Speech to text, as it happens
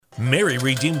Mary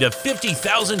redeemed a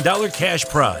 $50,000 cash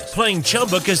prize playing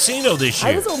Chumba Casino this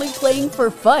year. I was only playing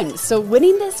for fun, so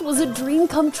winning this was a dream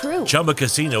come true. Chumba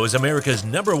Casino is America's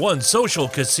 #1 social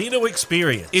casino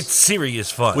experience. It's serious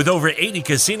fun. With over 80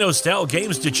 casino-style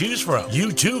games to choose from,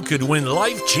 you too could win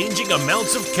life-changing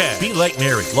amounts of cash. Be like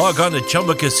Mary. Log on to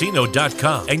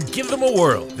ChumbaCasino.com and give them a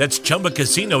whirl. That's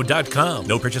ChumbaCasino.com.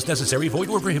 No purchase necessary. Void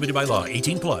where prohibited by law.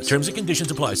 18 plus. Terms and conditions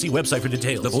apply. See website for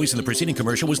details. The voice in the preceding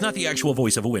commercial was not the actual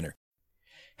voice of a winner.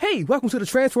 Hey, welcome to the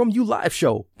Transform You Live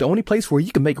Show, the only place where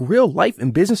you can make real life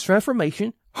and business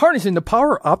transformation, harnessing the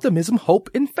power of optimism,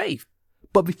 hope, and faith.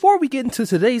 But before we get into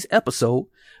today's episode,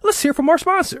 let's hear from our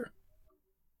sponsor.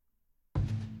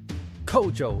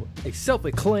 Kojo, a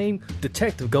self-acclaimed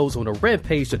detective, goes on a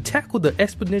rampage to tackle the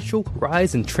exponential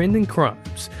rise in trending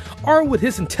crimes. Armed with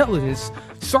his intelligence,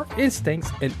 sharp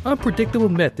instincts, and unpredictable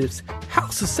methods, how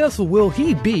successful will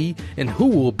he be and who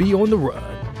will be on the run?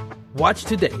 Watch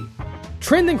today.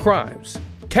 Trending Crimes.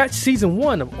 Catch season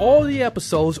 1 of all the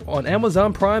episodes on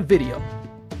Amazon Prime Video.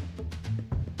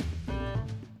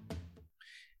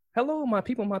 Hello, my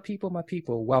people.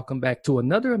 Welcome back to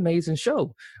another amazing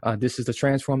show. This is the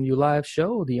Transform You Live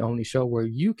Show, the only show where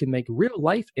you can make real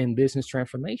life and business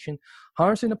transformation,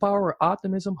 harnessing the power of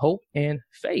optimism, hope, and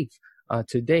faith.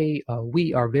 Today,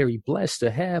 we are very blessed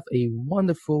to have a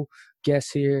wonderful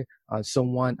guest here,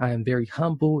 someone I am very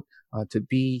humbled to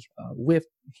be with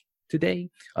today.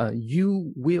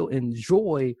 You will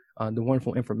enjoy the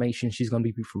wonderful information she's going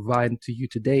to be providing to you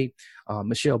today.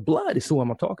 Michelle Blood is who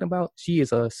I'm talking about. She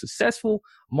is a successful,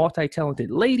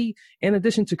 multi-talented lady. In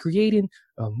addition to creating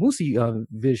Musi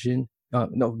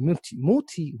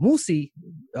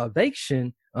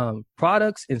Vacation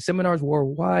products and seminars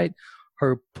worldwide,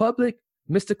 her public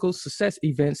mystical success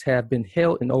events have been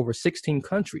held in over 16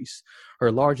 countries.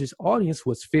 Her largest audience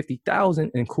was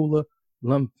 50,000 in Kuala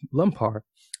Lumpur.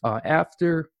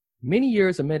 After many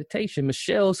years of meditation,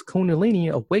 Michelle's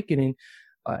Kundalini awakening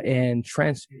and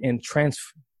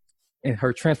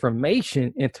her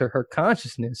transformation into her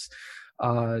consciousness,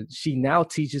 she now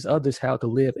teaches others how to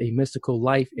live a mystical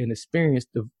life and experience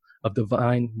of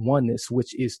divine oneness,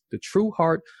 which is the true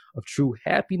heart of true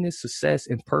happiness, success,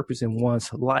 and purpose in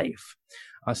one's life.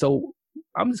 So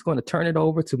I'm just going to turn it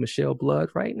over to Michelle Blood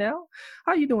right now.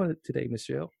 How are you doing today,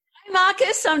 Michelle? Hey,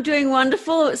 Marcus, I'm doing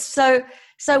wonderful. It's so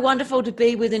wonderful to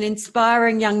be with an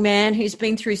inspiring young man who's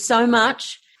been through so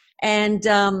much and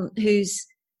who's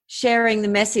sharing the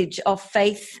message of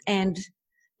faith and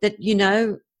that,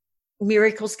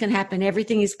 miracles can happen.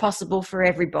 Everything is possible for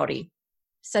everybody.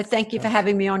 So thank you for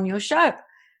having me on your show.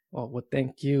 Well,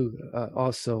 thank you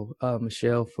also,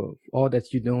 Michelle, for all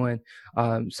that you're doing.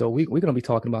 So we're going to be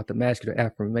talking about the masculine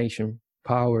affirmation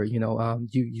power.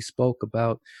 You spoke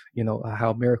about,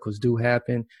 how miracles do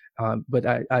happen. But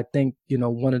I think,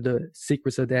 one of the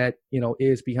secrets of that,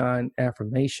 is behind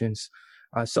affirmations.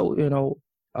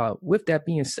 With that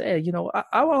being said,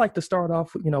 I would like to start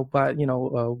off,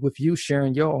 with you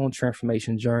sharing your own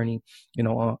transformation journey,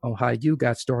 on how you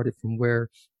got started from where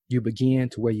you began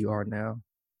to where you are now.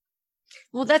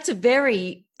 Well, that's a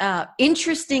very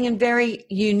interesting and very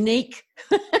unique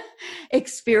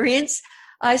experience.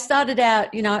 I started out,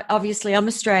 obviously I'm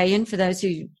Australian. For those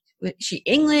who she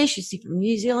English, you see from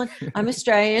New Zealand, I'm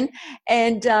Australian.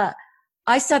 And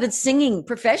I started singing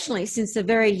professionally since a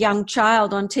very young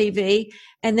child on TV.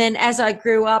 And then as I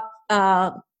grew up,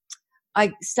 I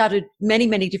started many,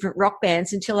 many different rock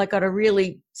bands until I got a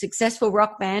really successful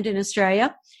rock band in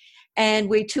Australia. And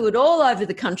we toured all over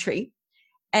the country.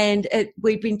 And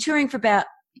we'd been touring for about,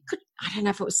 I don't know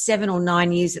if it was 7 or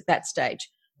 9 years at that stage,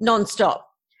 nonstop.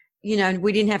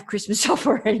 We didn't have Christmas off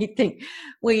or anything.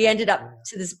 We ended up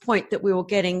to this point that we were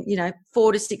getting,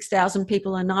 4,000 to 6,000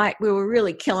 people a night. We were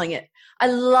really killing it. I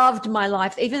loved my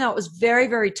life, even though it was very,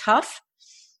 very tough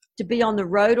to be on the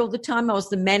road all the time. I was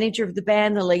the manager of the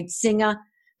band, the lead singer,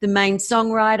 the main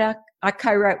songwriter. I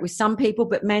co-wrote with some people,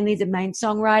 but mainly the main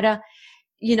songwriter.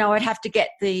 I'd have to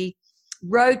get the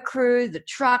road crew, the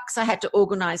trucks. I had to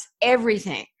organize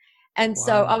everything. And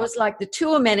so I was like the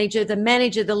tour manager, the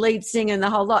lead singer, and the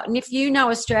whole lot. And if you know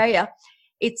Australia,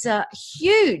 it's a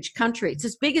huge country. It's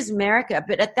as big as America.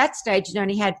 But at that stage, it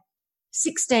only had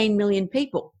 16 million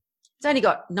people. It's only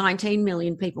got 19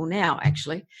 million people now,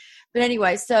 actually. But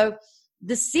anyway, so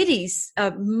the cities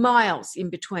are miles in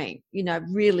between,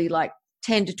 really like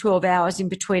 10 to 12 hours in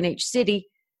between each city.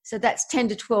 So that's 10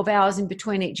 to 12 hours in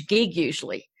between each gig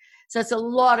usually. So it's a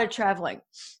lot of traveling.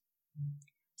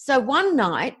 So one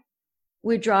night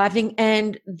we're driving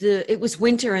and it was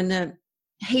winter and the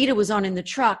heater was on in the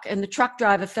truck and the truck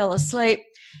driver fell asleep.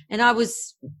 And I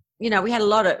was, we had a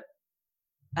lot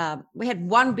of, we had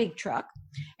one big truck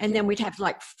And then we'd have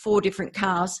like 4 different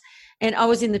cars. And I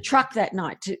was in the truck that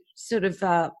night to sort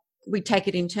of, we'd take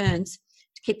it in turns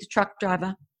to keep the truck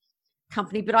driver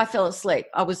company. But I fell asleep.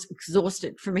 I was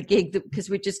exhausted from a gig because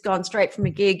we'd just gone straight from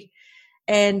a gig.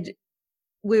 And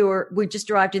we just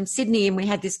arrived in Sydney, and we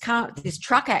had this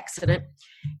truck accident.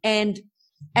 And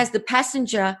as the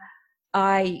passenger,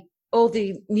 all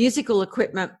the musical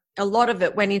equipment, a lot of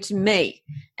it went into me.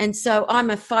 And so I'm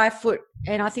a 5 foot,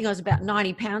 and I think I was about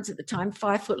 90 pounds at the time,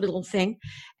 5 foot little thing.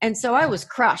 And so I was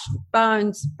crushed,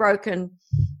 bones broken,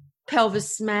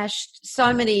 pelvis smashed,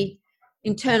 so many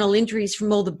internal injuries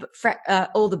from all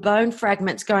the bone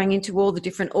fragments going into all the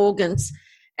different organs.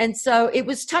 And so it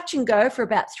was touch and go for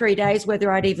about 3 days,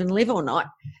 whether I'd even live or not.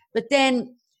 But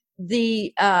then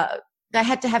they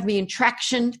had to have me in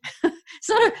traction.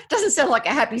 Doesn't sound like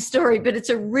a happy story, but it's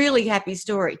a really happy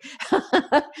story.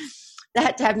 They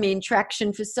had to have me in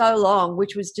traction for so long,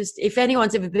 which was just, if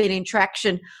anyone's ever been in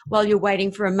traction while you're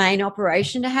waiting for a main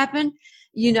operation to happen,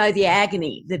 you know the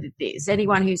agony that it is.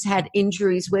 Anyone who's had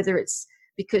injuries, whether it's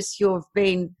because you've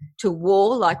been to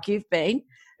war like you've been,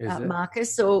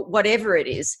 Marcus, or whatever it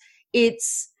is,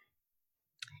 it's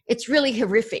really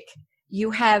horrific.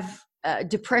 You have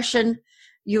depression.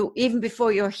 Even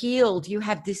before you're healed, you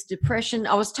have this depression.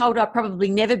 I was told I'd probably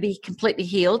never be completely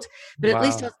healed, but at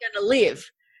least I was going to live.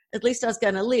 At least I was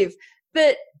going to live.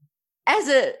 But as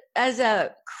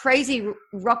a crazy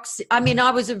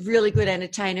I was a really good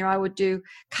entertainer. I would do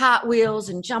cartwheels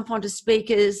and jump onto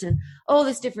speakers and all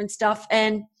this different stuff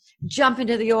and jump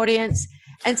into the audience.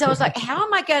 And so I was like, how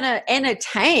am I going to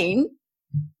entertain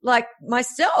like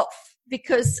myself?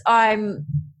 Because I'm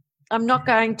not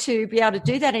going to be able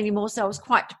to do that anymore. So I was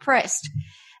quite depressed.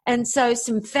 And so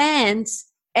some fans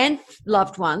and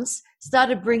loved ones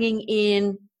started bringing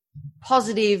in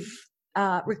positive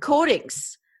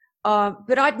recordings.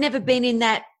 But I'd never been in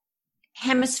that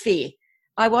hemisphere.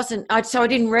 I didn't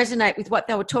resonate with what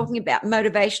they were talking about,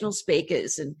 motivational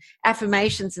speakers and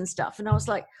affirmations and stuff. And I was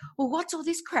like, well, what's all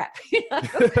this crap?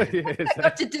 What's that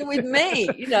got to do with me?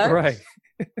 Right.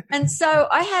 And so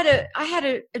I had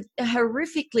a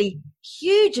horrifically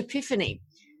huge epiphany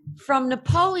from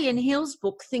Napoleon Hill's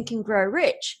book, Think and Grow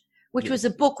Rich, which was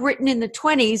a book written in the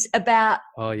 1920s about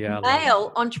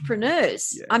male entrepreneurs.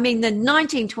 Yeah. I mean, the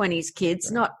 1920s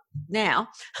kids, not now.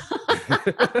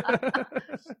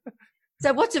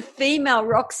 So what's a female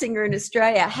rock singer in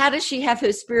Australia? How does she have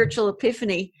her spiritual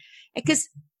epiphany? Because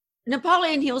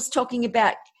Napoleon Hill's talking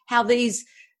about how these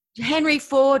Henry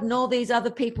Ford and all these other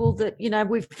people that,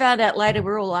 we've found out later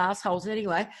we're all assholes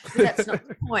anyway, but that's not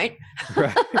the point.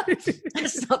 Right.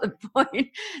 That's not the point.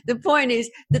 The point is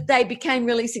that they became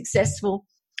really successful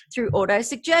through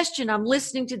auto-suggestion. I'm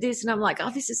listening to this and I'm like,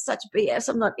 oh, this is such BS.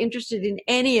 I'm not interested in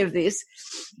any of this.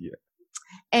 Yeah.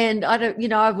 And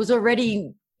I was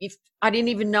already, I didn't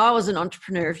even know I was an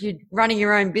entrepreneur. If you're running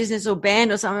your own business or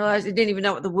band or something, I didn't even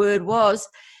know what the word was.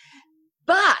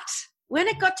 But when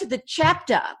it got to the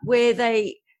chapter where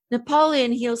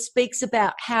Napoleon Hill speaks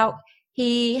about how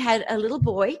he had a little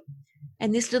boy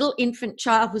and this little infant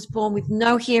child was born with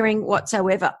no hearing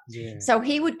whatsoever. Yeah. So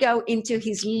he would go into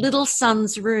his little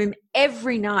son's room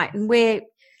every night, and where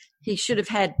he should have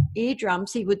had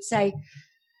eardrums, he would say,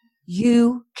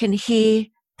 "You can hear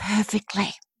perfectly.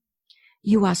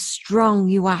 You are strong.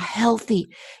 You are healthy.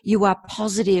 You are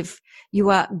positive.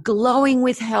 You are glowing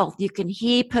with health. You can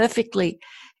hear perfectly.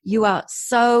 You are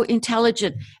so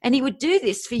intelligent." And he would do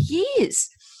this for years.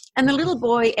 And the little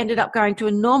boy ended up going to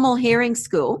a normal hearing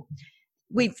school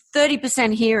with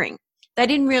 30% hearing. They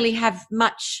didn't really have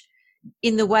much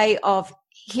in the way of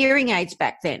hearing aids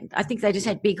back then. I think they just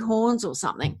had big horns or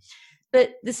something.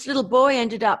 But this little boy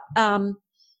ended up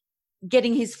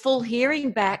getting his full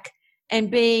hearing back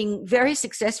and being very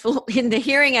successful in the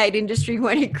hearing aid industry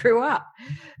when he grew up.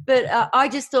 But I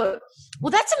just thought,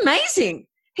 well, that's amazing.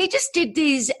 He just did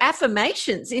these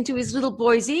affirmations into his little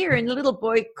boy's ear, and the little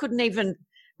boy couldn't even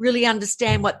really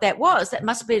understand what that was. That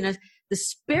must have been the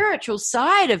spiritual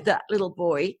side of that little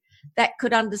boy that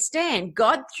could understand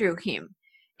God through him.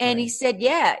 And he said,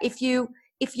 yeah, if you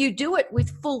do it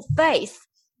with full faith,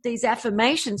 these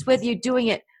affirmations, whether you're doing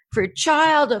it for a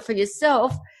child or for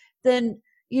yourself, then,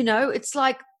 it's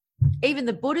like even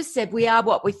the Buddha said, we are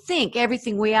what we think.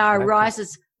 Everything we are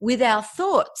arises with our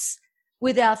thoughts.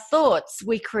 With our thoughts,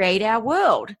 we create our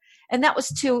world. And that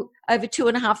was over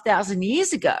 2,500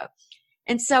 years ago.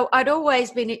 And so I'd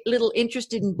always been a little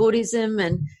interested in Buddhism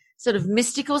and sort of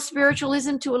mystical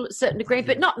spiritualism to a certain degree,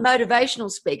 but not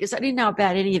motivational speakers. I didn't know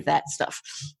about any of that stuff.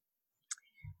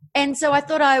 And so I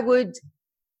thought I would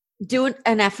do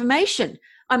an affirmation.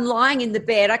 I'm lying in the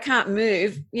bed. I can't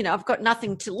move. You know, I've got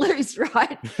nothing to lose,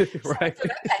 right? Right. So,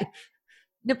 okay.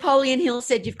 Napoleon Hill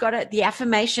said, the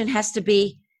affirmation has to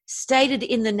be stated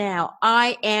in the now.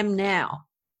 I am now.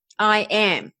 I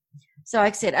am. So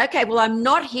I said, okay, well, I'm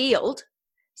not healed.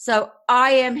 So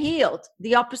I am healed.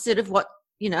 The opposite of what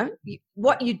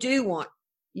you do want.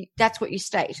 That's what you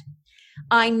state.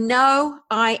 I know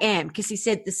I am, because he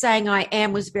said the saying I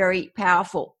am was very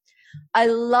powerful. I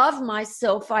love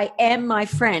myself. I am my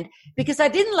friend, because I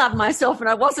didn't love myself and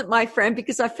I wasn't my friend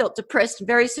because I felt depressed,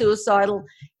 very suicidal,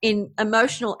 in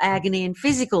emotional agony and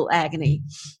physical agony.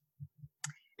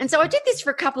 And so I did this for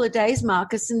a couple of days,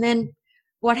 Marcus. And then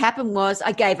what happened was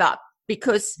I gave up,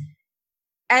 because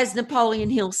as Napoleon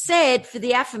Hill said, for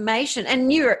the affirmation,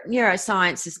 and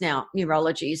neuroscience is now,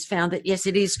 neurology has found that, yes,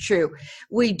 it is true.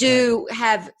 We do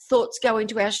have thoughts go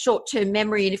into our short-term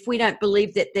memory, and if we don't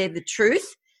believe that they're the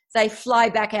truth, they fly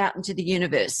back out into the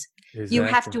universe. Exactly. You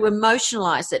have to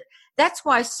emotionalize it. That's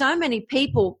why so many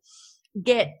people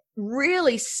get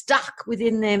really stuck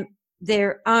within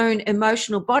their own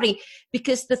emotional body,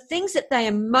 because the things that they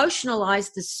emotionalize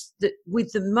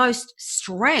with the most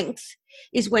strength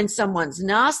is when someone's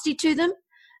nasty to them,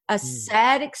 a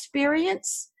sad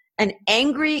experience, an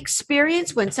angry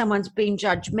experience, when someone's been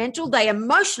judgmental. They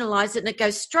emotionalize it and it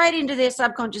goes straight into their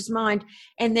subconscious mind,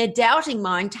 and their doubting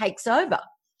mind takes over.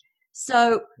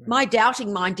 So my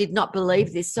doubting mind did not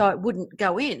believe this, so it wouldn't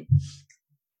go in.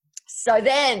 So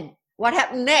then what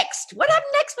happened next? What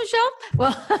happened next, Michelle?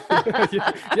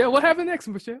 Well, yeah, what happened next,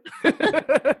 Michelle?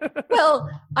 Well,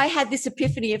 I had this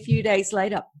epiphany a few days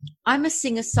later. I'm a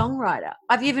singer-songwriter.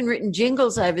 I've even written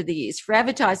jingles over the years for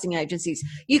advertising agencies.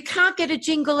 You can't get a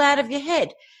jingle out of your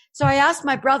head. So I asked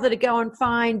my brother to go and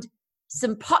find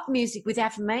some pop music with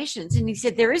affirmations, and he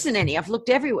said, there isn't any. I've looked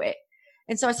everywhere.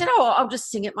 And so I said, I'll just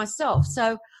sing it myself.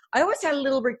 So I always had a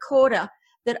little recorder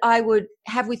that I would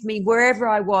have with me wherever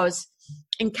I was,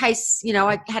 in case,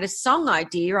 I had a song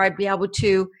idea, I'd be able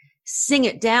to sing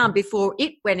it down before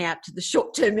it went out to the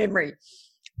short-term memory.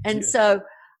 And so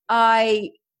I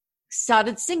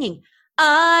started singing.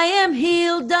 I am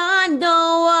healed, I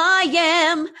know I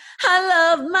am. I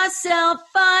love myself,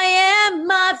 I am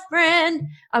my friend.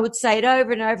 I would say it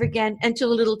over and over again until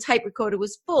the little tape recorder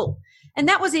was full. And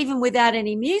that was even without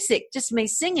any music, just me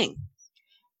singing.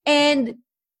 And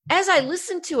as I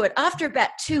listened to it, after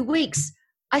about 2 weeks,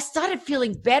 I started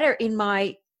feeling better in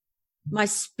my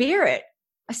spirit.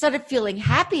 I started feeling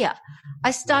happier.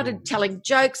 I started telling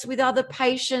jokes with other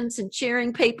patients and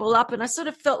cheering people up, and I sort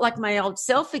of felt like my old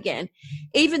self again,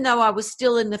 even though I was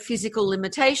still in the physical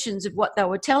limitations of what they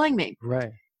were telling me.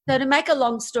 Right. So to make a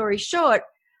long story short,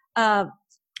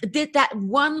 that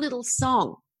one little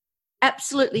song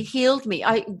absolutely healed me.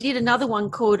 I did another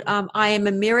one called I Am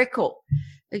a Miracle.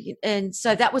 And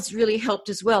so that was really helped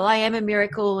as well. I am a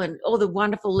miracle, and all the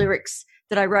wonderful lyrics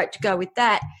that I wrote to go with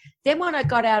that. Then when I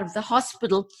got out of the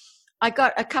hospital, I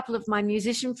got a couple of my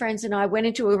musician friends and I went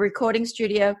into a recording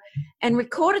studio and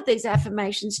recorded these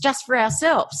affirmations just for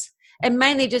ourselves. And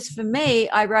mainly just for me,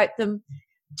 I wrote them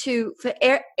for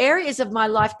areas of my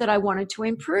life that I wanted to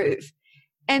improve.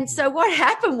 And so what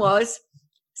happened was,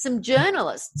 some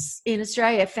journalists in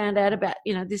Australia found out about,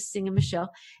 this singer Michelle,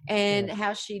 and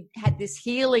how she had this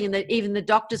healing, and that even the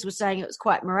doctors were saying it was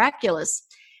quite miraculous.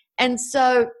 And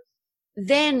so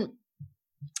then,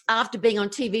 after being on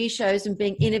TV shows and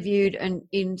being interviewed and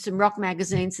in some rock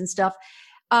magazines and stuff,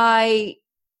 I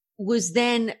was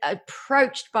then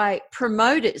approached by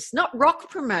promoters, not rock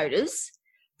promoters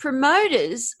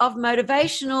of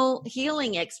motivational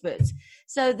healing experts.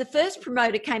 So the first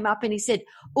promoter came up and he said,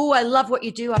 I love what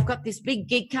you do. I've got this big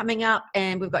gig coming up,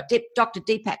 and we've got Dr.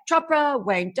 Deepak Chopra,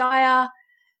 Wayne Dyer,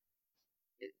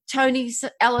 Tony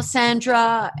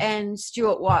Alessandra, and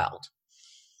Stuart Wilde.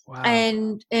 Wow.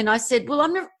 And I said,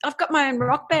 I've got my own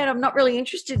rock band. I'm not really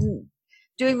interested in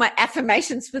doing my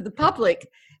affirmations for the public.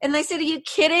 And they said, are you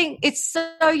kidding? It's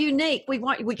so unique. We're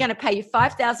going to pay you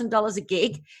 $5,000 a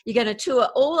gig. You're going to tour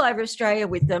all over Australia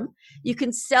with them. You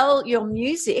can sell your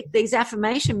music, these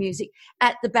affirmation music,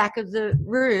 at the back of the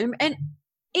room. And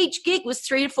each gig was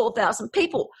 3,000 to 4,000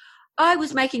 people. I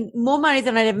was making more money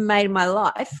than I'd ever made in my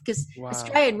life, because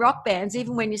Australian rock bands,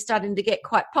 even when you're starting to get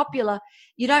quite popular,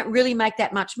 you don't really make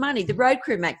that much money. The road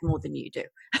crew make more than you do.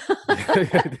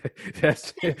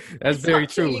 That's very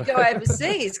true. You go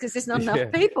overseas because there's not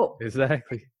enough people.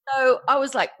 Exactly. So I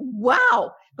was like,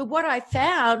 wow. But what I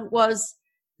found was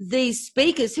these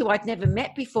speakers who I'd never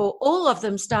met before, all of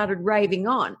them started raving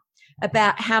on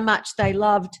about how much they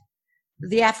loved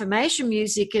the affirmation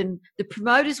music, and the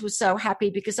promoters were so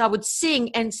happy because I would sing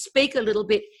and speak a little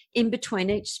bit in between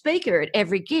each speaker at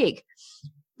every gig.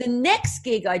 The next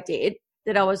gig I did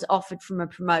that I was offered from a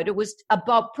promoter was a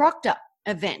Bob Proctor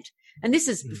event. And this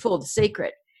is before The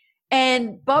Secret.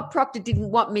 And Bob Proctor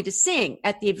didn't want me to sing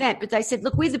at the event, but they said,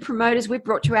 look, we're the promoters. We've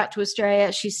brought you out to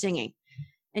Australia. She's singing.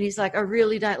 And he's like, I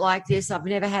really don't like this. I've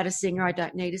never had a singer. I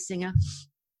don't need a singer.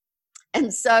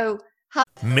 And so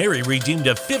Mary redeemed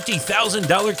a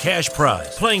 $50,000 cash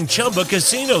prize playing Chumba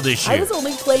Casino this year. I was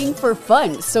only playing for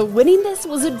fun, so winning this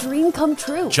was a dream come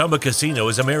true. Chumba Casino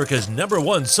is America's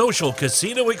 #1 social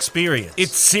casino experience.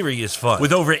 It's serious fun.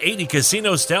 With over 80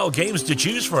 casino-style games to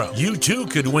choose from, you too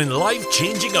could win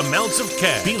life-changing amounts of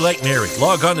cash. Be like Mary.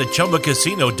 Log on to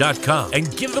ChumbaCasino.com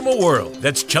and give them a whirl.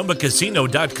 That's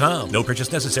ChumbaCasino.com. No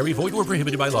purchase necessary. Void where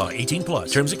prohibited by law.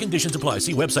 18+. Terms and conditions apply.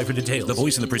 See website for details. The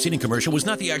voice in the preceding commercial was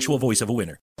not the actual voice of a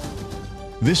winner.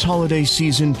 This holiday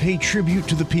season, pay tribute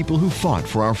to the people who fought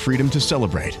for our freedom to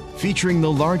celebrate. Featuring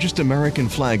the largest American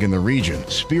flag in the region,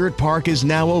 Spirit Park is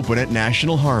now open at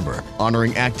National Harbor,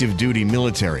 honoring active duty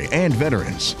military and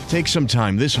veterans. Take some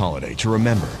time this holiday to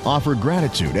remember, offer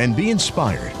gratitude, and be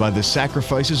inspired by the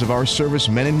sacrifices of our service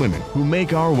men and women who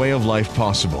make our way of life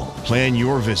possible. Plan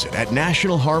your visit at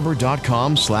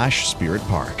nationalharbor.com/Spirit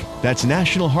Park. That's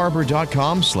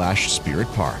nationalharbor.com/Spirit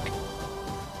Park.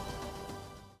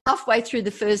 halfway through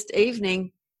the first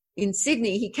evening in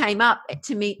Sydney, he came up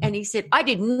to me and he said, I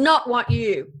did not want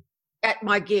you at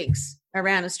my gigs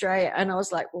around Australia. And I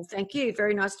was like, well, thank you.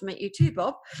 Very nice to meet you too,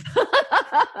 Bob.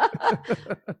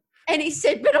 And he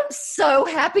said, but I'm so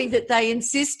happy that they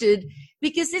insisted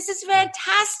because this is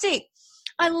fantastic.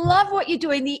 I love what you're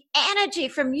doing. The energy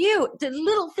from you, the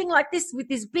little thing like this with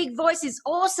this big voice is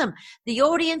awesome. The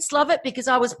audience love it because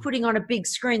I was putting on a big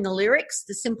screen the lyrics,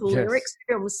 the simple lyrics.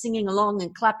 Everyone was singing along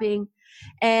and clapping.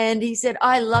 And he said,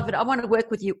 I love it. I want to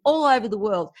work with you all over the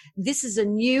world. This is a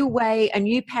new way, a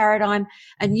new paradigm,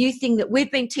 a new thing that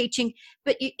we've been teaching.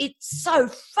 But it's so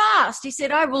fast. He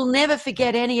said, I will never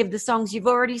forget any of the songs you've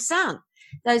already sung,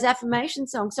 those affirmation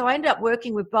songs. So I ended up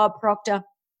working with Bob Proctor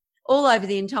all over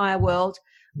the entire world,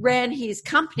 ran his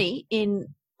company in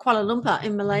Kuala Lumpur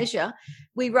in Malaysia.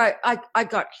 We wrote, I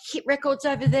got hit records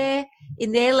over there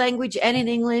in their language and in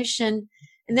English. And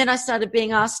then I started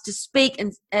being asked to speak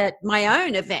at my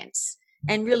own events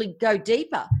and really go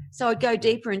deeper. So I'd go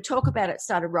deeper and talk about it,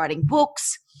 started writing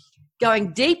books,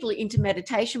 going deeply into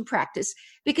meditation practice.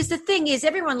 Because the thing is,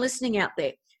 everyone listening out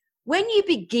there, when you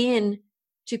begin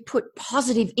to put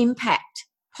positive impact,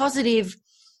 positive,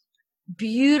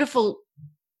 beautiful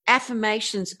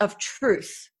affirmations of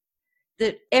truth,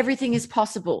 that everything is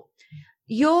possible,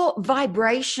 your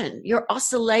vibration, your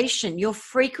oscillation, your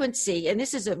frequency, and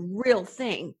this is a real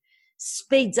thing,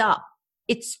 speeds up.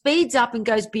 It speeds up and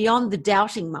goes beyond the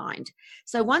doubting mind.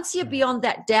 So once you're beyond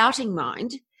that doubting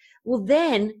mind, well,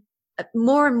 then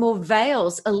more and more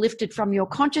veils are lifted from your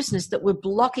consciousness that were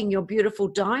blocking your beautiful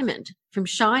diamond from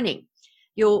shining,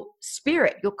 your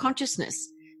spirit, your consciousness.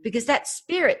 Because that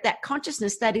spirit, that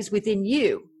consciousness that is within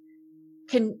you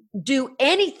can do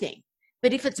anything.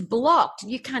 But if it's blocked,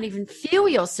 you can't even feel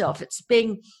yourself. It's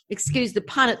being, excuse the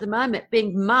pun at the moment,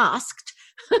 being masked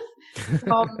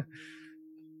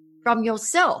from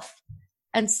yourself.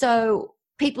 And so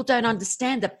people don't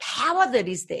understand the power that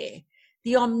is there,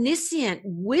 the omniscient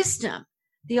wisdom,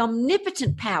 the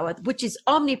omnipotent power, which is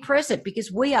omnipresent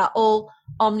because we are all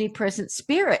omnipresent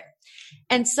spirit.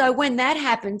 And so when that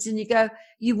happens and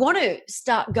you want to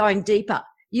start going deeper,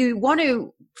 you want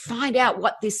to find out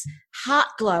what this heart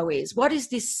glow is. What is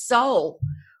this soul?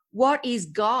 What is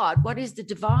God? What is the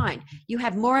divine? You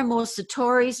have more and more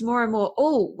satoris, more and more,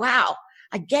 oh, wow,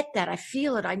 I get that. I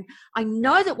feel it. I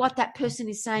know that what that person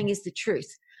is saying is the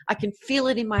truth. I can feel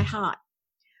it in my heart.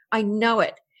 I know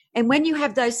it. And when you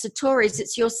have those satoris,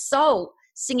 it's your soul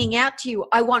singing out to you,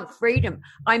 I want freedom.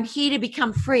 I'm here to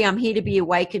become free. I'm here to be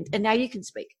awakened. And now you can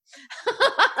speak.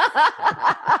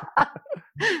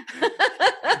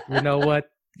 You know what?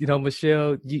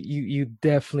 Michelle, you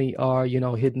definitely are,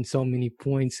 hitting so many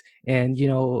points, and,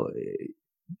 you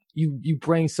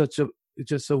bring such a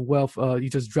wealth. You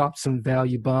just dropped some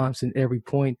value bombs in every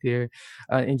point there.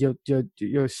 And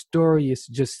your story is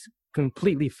just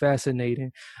completely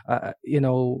fascinating.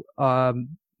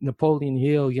 Napoleon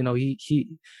Hill,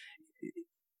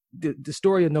 the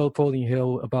story of Napoleon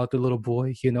Hill about the little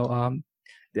boy,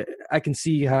 I can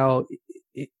see how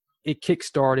it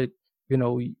kickstarted,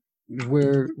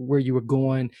 where you were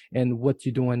going and what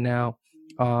you're doing now,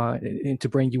 and to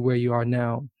bring you where you are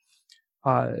now.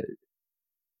 And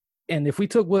if we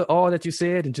took all that you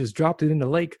said and just dropped it in the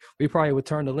lake, we probably would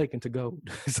turn the lake into gold.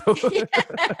 So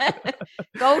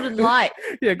golden light.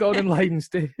 Yeah, golden light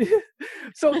instead.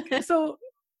 So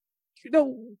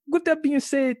with that being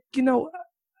said,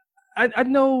 I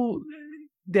know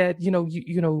that,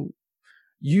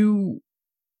 you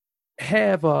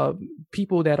have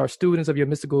people that are students of your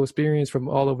mystical experience from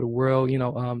all over the world.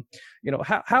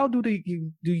 How do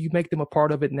you make them a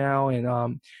part of it now,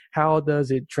 and how does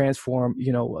it transform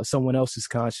someone else's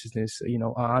consciousness?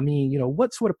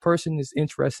 What sort of person is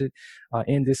interested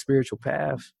in this spiritual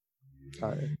path?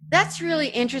 That's really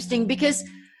interesting, because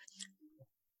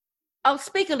I'll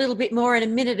speak a little bit more in a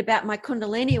minute about my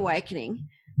Kundalini awakening,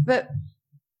 but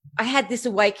I had this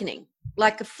awakening,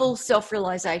 like a full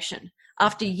self-realization,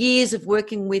 after years of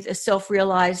working with a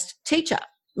self-realized teacher,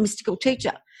 mystical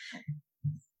teacher,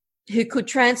 who could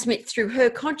transmit through her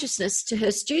consciousness to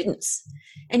her students.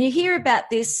 And you hear about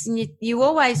this, and we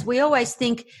always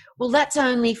think, well, that's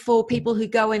only for people who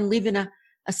go and live in a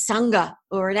sangha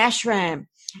or an ashram, right,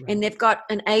 and they've got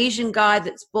an Asian guy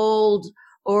that's bald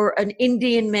or an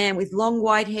Indian man with long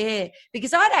white hair.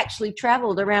 Because I'd actually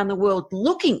traveled around the world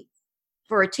looking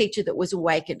for a teacher that was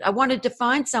awakened. I wanted to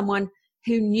find someone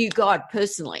who knew God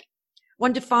personally.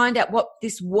 Wanted to find out what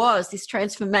this was, this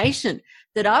transformation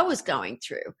that I was going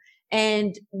through.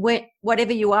 And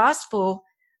whatever you ask for,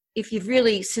 if you've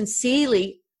really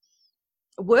sincerely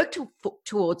worked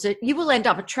towards it, you will end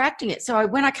up attracting it. So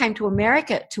when I came to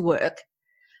America to work,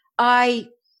 I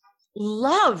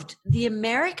loved the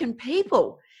American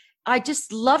people. I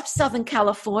just loved Southern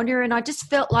California, and I just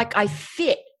felt like I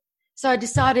fit. So I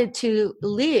decided to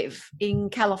live in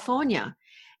California.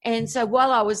 And so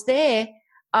while I was there,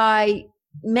 I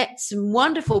met some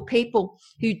wonderful people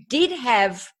who did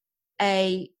have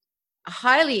a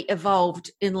highly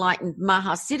evolved, enlightened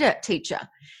Mahasiddha teacher,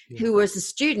 who was a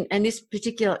student. And this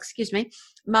particular,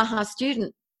 Mahasiddha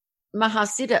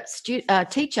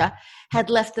teacher had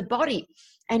left the body.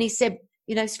 And he said,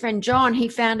 his friend John, he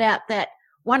found out that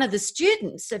one of the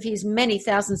students of his many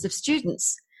thousands of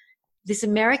students, this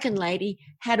American lady,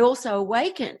 had also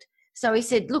awakened. So he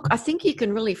said, look, I think you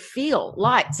can really feel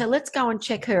light. So let's go and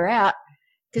check her out.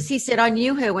 Because he said, I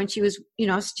knew her when she was,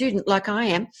 a student like I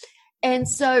am. And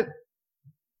so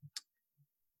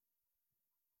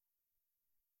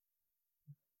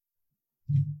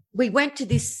we went to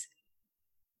this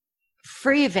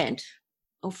free event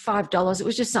of $5. It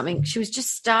was just something. She was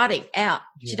just starting out.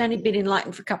 She'd only been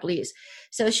enlightened for a couple of years.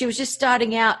 So she was just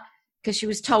starting out, because she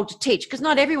was told to teach, because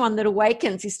not everyone that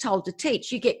awakens is told to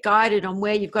teach. You get guided on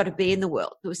where you've got to be in the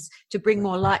world. It was to bring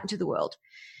more light into the world.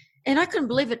 And I couldn't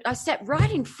believe it. I sat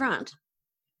right in front,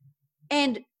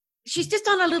 and she's just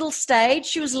on a little stage.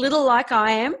 She was little like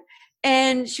I am,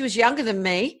 and she was younger than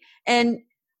me. And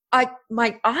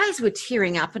my eyes were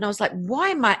tearing up, and I was like,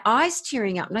 why are my eyes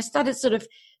tearing up? And I started sort of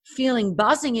feeling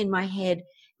buzzing in my head,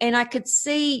 and I could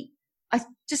see, I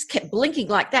just kept blinking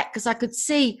like that, because I could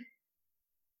see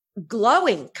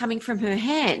glowing coming from her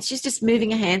hands. She's just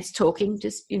moving her hands, talking,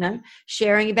 just,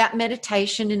 sharing about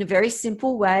meditation in a very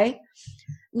simple way.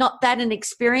 Not that an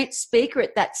experienced speaker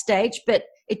at that stage, but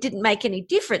it didn't make any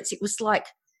difference. It was like,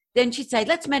 then she'd say,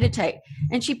 let's meditate.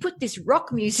 And she put this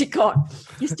rock music on,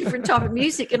 this different type of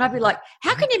music. And I'd be like,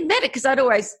 how can you meditate? Because I'd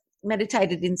always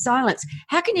meditated in silence.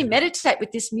 How can you meditate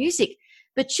with this music?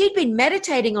 But she'd been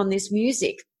meditating on this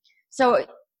music. So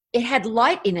it had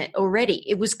light in it already.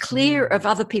 It was clear of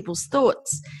other people's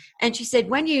thoughts. And she said,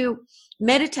 when you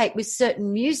meditate with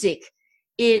certain music,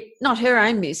 not her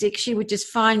own music, she would just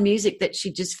find music that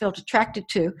she just felt attracted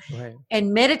to, right,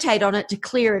 and meditate on it to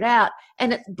clear it out.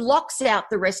 And it blocks out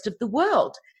the rest of the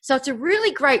world. So it's a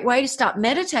really great way to start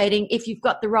meditating if you've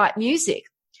got the right music.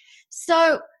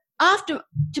 So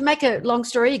to make a long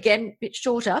story, again, a bit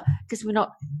shorter, because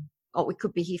we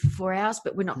could be here for 4 hours,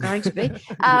 but we're not going to be.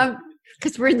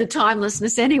 Because we're in the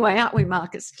timelessness anyway, aren't we,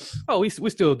 Marcus? Oh, we're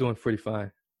still doing pretty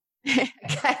fine.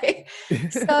 Okay.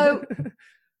 So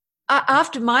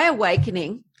after my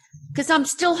awakening, because I'm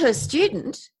still her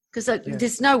student, because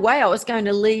there's no way I was going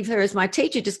to leave her as my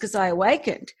teacher just because I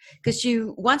awakened. Because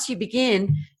once you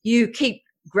begin, you keep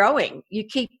growing, you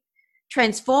keep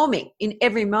transforming in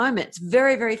every moment. It's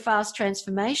very, very fast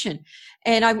transformation.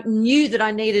 And I knew that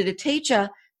I needed a teacher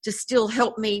to still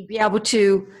help me be able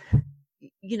to,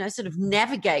 sort of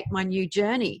navigate my new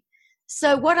journey.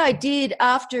 So what I did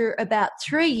after about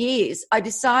 3 years, I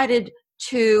decided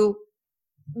I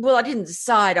didn't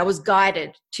decide, I was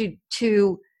guided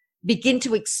to begin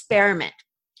to experiment.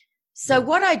 So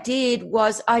what I did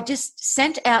was I just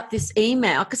sent out this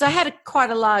email, because I had quite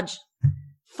a large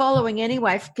following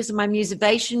anyway because of my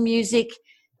Musivation music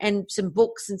and some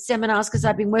books and seminars, because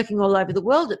I've been working all over the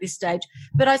world at this stage.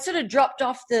 But I sort of dropped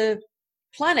off the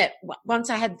planet once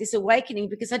I had this awakening,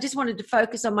 because I just wanted to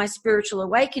focus on my spiritual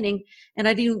awakening, and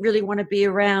I didn't really want to be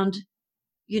around,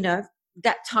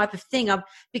 that type of thing.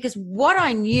 Because what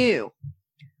I knew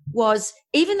was,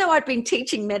 even though I'd been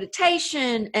teaching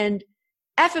meditation and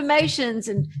affirmations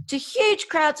and to huge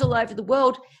crowds all over the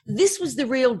world, this was the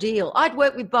real deal. I'd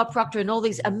worked with Bob Proctor and all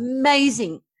these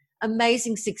amazing,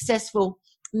 successful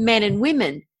men and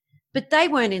women, but they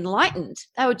weren't enlightened.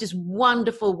 They were just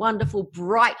wonderful, wonderful,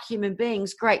 bright human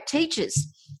beings, great teachers.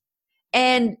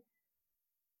 And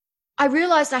I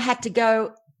realized I had to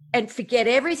go and forget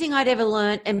everything I'd ever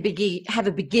learned and have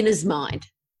a beginner's mind.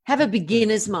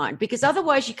 Because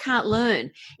otherwise you can't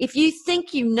learn. If you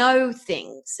think you know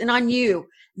things, and I knew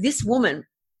this woman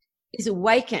is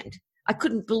awakened. I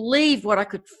couldn't believe what I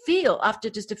could feel after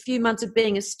just a few months of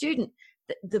being a student.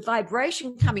 The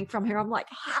vibration coming from her, I'm like,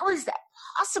 how is that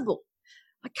possible?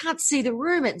 I can't see the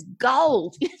room. It's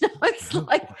gold. It's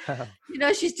like, wow.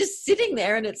 She's just sitting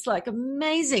there, and it's like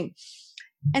amazing.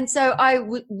 And so I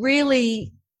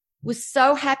really was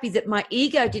so happy that my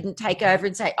ego didn't take over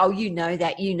and say, oh, you know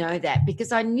that,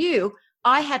 because I knew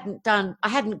I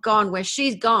hadn't gone where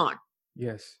she's gone.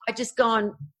 Yes. I just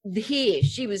gone here.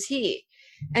 She was here.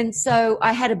 And so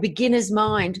I had a beginner's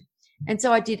mind. And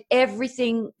so I did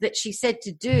everything that she said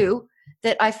to do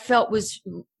that I felt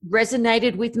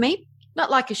resonated with me, not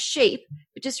like a sheep,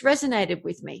 but just resonated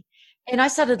with me. And I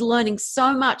started learning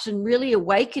so much and really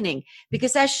awakening,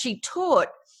 because as she taught,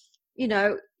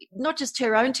 not just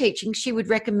her own teaching, she would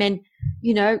recommend,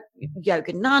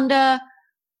 Yogananda,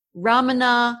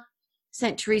 Ramana,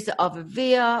 St. Teresa of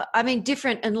Avila.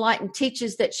 Different enlightened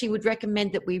teachers that she would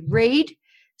recommend that we read.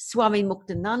 Swami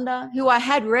Muktananda, who I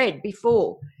had read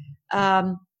before.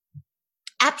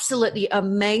 Absolutely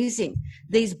amazing.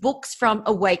 These books from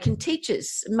awakened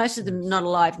teachers, most of them not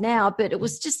alive now, but it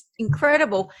was just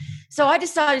incredible. So I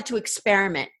decided to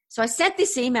experiment. So I sent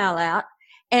this email out,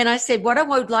 and I said, what I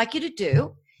would like you to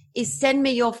do is send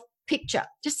me your picture.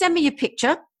 Just send me your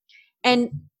picture and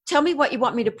tell me what you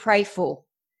want me to pray for,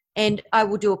 and I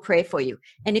will do a prayer for you.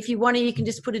 And if you want to, you can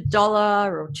just put $1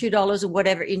 or $2 or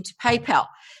whatever into PayPal,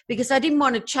 because I didn't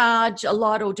want to charge a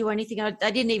lot or do anything. I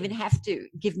didn't even have to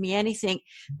give me anything,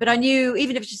 but I knew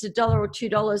even if it's just $1 or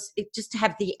 $2, just to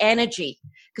have the energy,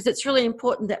 because it's really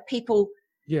important that people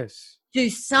do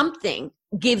something,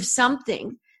 give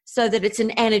something, so that it's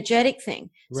an energetic thing.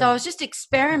 Right. So I was just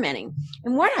experimenting.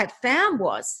 And what I found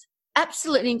was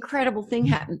absolutely incredible thing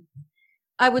happened.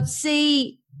 I would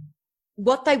see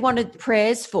what they wanted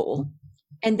prayers for,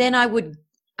 and then I would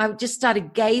just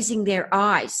started gazing their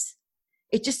eyes.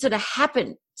 It just sort of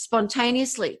happened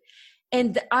spontaneously.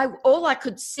 And all I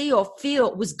could see or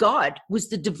feel was God, was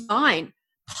the divine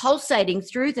pulsating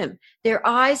through them. Their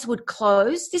eyes would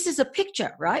close. This is a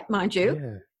picture, right? Mind you.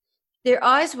 Yeah. Their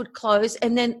eyes would close,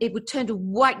 and then it would turn to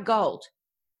white gold.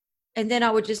 And then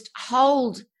I would just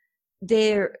hold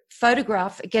their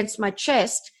photograph against my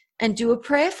chest and do a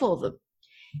prayer for them.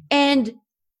 And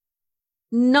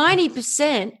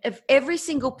 90% of every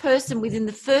single person within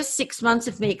the first 6 months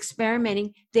of me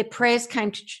experimenting, their prayers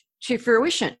came to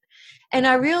fruition. And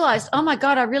I realized, oh my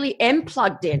God, I really am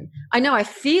plugged in. I know I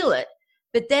feel it.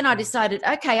 But then I decided,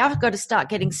 okay, I've got to start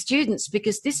getting students,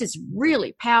 because this is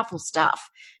really powerful stuff.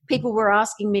 People were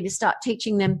asking me to start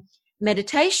teaching them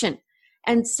meditation.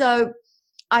 And so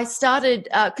I started,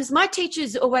 because my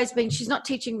teacher's always been, she's not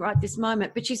teaching right this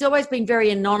moment, but she's always been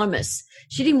very anonymous.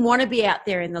 She didn't want to be out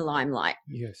there in the limelight.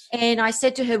 Yes. And I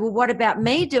said to her, well, what about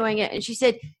me doing it? And she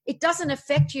said, it doesn't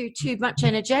affect you too much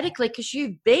energetically, because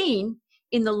you've been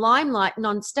in the limelight and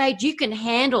on stage. You can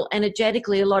handle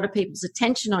energetically a lot of people's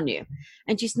attention on you.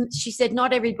 And she said,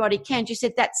 not everybody can. She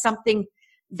said, that's something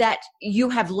that you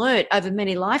have learned over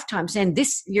many lifetimes, and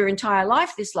your entire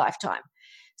life, this lifetime.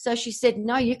 So she said,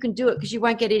 no, you can do it, because you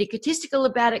won't get egotistical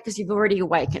about it, because you've already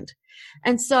awakened.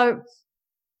 And so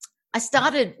I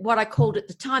started what I called at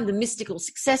the time the Mystical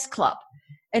Success Club.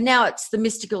 And now it's the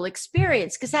Mystical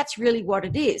Experience, because that's really what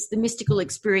it is, the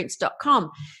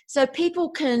mysticalexperience.com. So people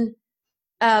can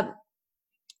go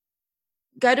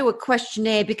to a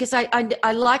questionnaire, because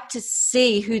I like to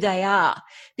see who they are.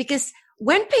 Because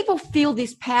when people feel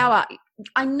this power,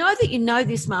 I know that you know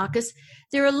this, Marcus,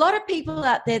 there are a lot of people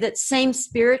out there that seem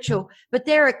spiritual, but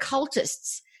they're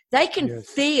occultists. They can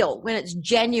feel when it's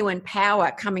genuine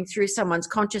power coming through someone's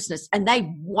consciousness, and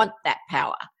they want that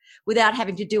power without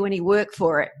having to do any work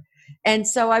for it. And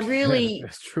so I really,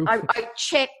 I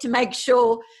check to make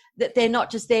sure that they're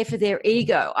not just there for their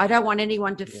ego. I don't want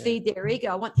anyone to feed their ego.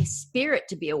 I want their spirit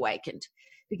to be awakened,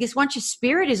 because once your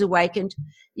spirit is awakened,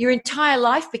 your entire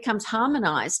life becomes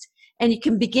harmonized, and you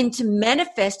can begin to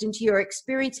manifest into your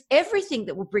experience everything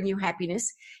that will bring you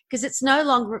happiness, because it's no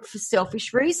longer for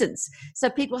selfish reasons. So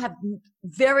people have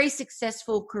very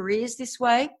successful careers this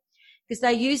way, because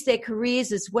they use their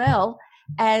careers as well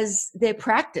as their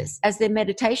practice, as their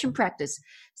meditation practice.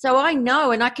 So I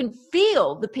know, and I can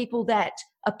feel the people that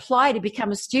apply to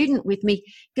become a student with me,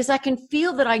 because I can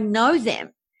feel that I know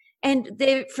them. And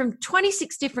they're from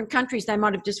 26 different countries. They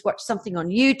might have just watched something on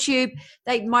YouTube.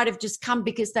 They might have just come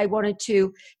because they wanted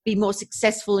to be more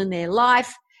successful in their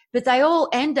life. But they all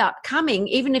end up coming,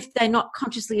 even if they're not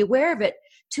consciously aware of it,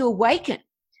 to awaken.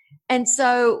 And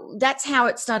so that's how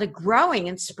it started growing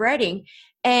and spreading.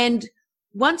 And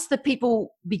once the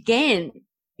people began,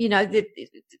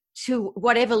 to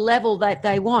whatever level that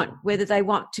they want, whether they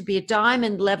want to be a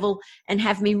diamond level and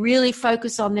have me really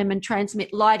focus on them and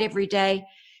transmit light every day,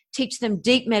 teach them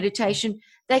deep meditation,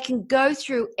 they can go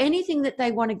through anything that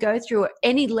they want to go through at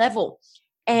any level,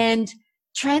 and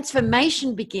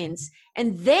transformation begins.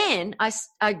 And then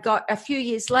I got, a few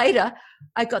years later,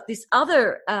 I got this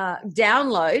other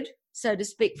download, so to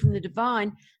speak, from the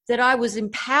divine, that I was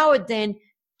empowered then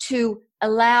to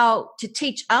allow to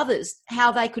teach others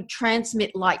how they could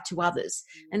transmit light to others.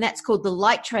 And that's called the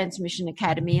Light Transmission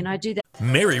Academy. And I do that.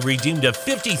 Mary redeemed a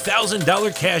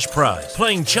 $50,000 cash prize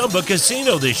playing Chumba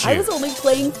Casino this year. I was only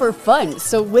playing for fun,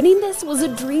 so winning this was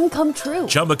a dream come true.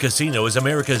 Chumba Casino is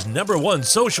America's #1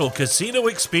 social casino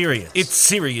experience. It's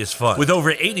serious fun. With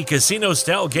over 80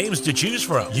 casino-style games to choose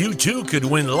from, you too could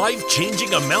win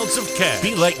life-changing amounts of cash.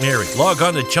 Be like Mary. Log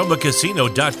on to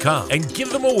ChumbaCasino.com and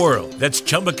give them a whirl. That's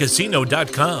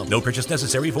ChumbaCasino.com. No purchase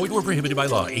necessary. Void where prohibited by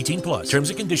law. 18+. Terms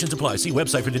and conditions apply. See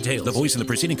website for details. The voice in the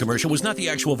preceding commercial was not the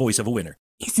actual voice of a winner.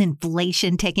 Is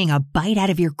inflation taking a bite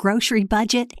out of your grocery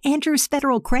budget? Andrews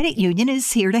Federal Credit Union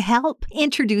is here to help.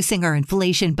 Introducing our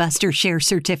Inflation Buster Share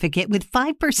Certificate with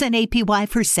 5% APY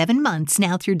for 7 months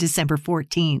now through December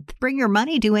 14th. Bring your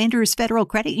money to Andrews Federal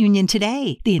Credit Union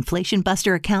today. The Inflation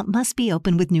Buster account must be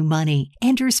open with new money.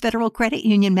 Andrews Federal Credit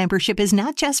Union membership is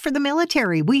not just for the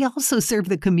military. We also serve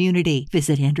the community.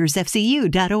 Visit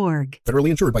andrewsfcu.org. Federally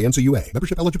insured by NCUA.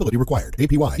 Membership eligibility required.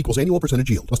 APY equals annual percentage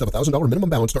yield. Must have $1,000 minimum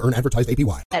balance to earn advertised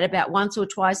APY. At about once or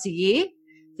twice a year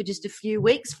for just a few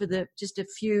weeks for just a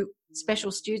few special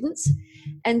students.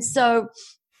 And so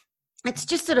it's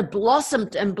just sort of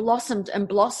blossomed and blossomed and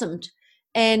blossomed.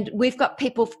 And we've got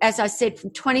people, as I said,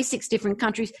 from 26 different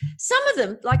countries. Some of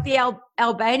them, like the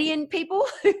Albanian people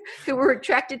who were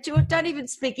attracted to it, don't even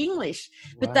speak English,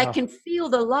 but they can feel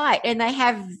the light, and they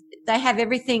have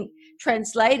everything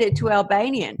translated to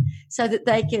Albanian so that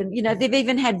they can, they've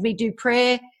even had me do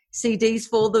prayer CDs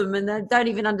for them, and they don't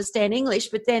even understand English.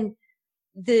 But then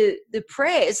the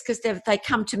prayers, because they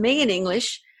come to me in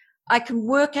English, I can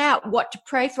work out what to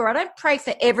pray for. I don't pray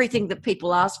for everything that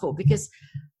people ask for, because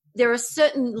there are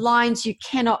certain lines you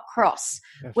cannot cross.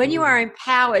 Absolutely. When you are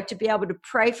empowered to be able to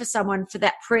pray for someone, for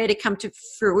that prayer to come to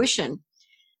fruition,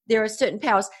 there are certain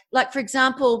powers. Like, for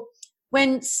example,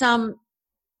 when some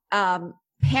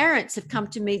parents have come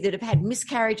to me that have had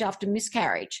miscarriage after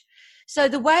miscarriage. So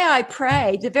the way I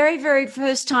prayed, the very, very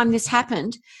first time this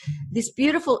happened, this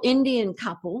beautiful Indian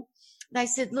couple, they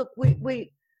said, look,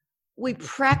 we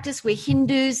practice, we're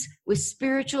Hindus, we're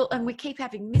spiritual, and we keep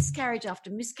having miscarriage after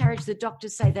miscarriage. The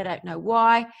doctors say they don't know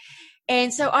why.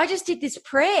 And so I just did this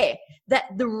prayer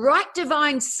that the right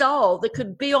divine soul that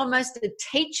could be almost a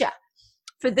teacher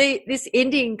for this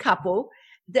Indian couple,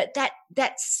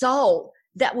 that soul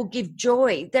that will give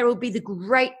joy, that will be the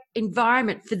great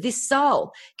environment for this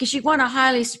soul, because you want a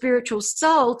highly spiritual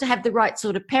soul to have the right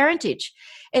sort of parentage.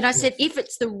 And I said, if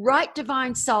it's the right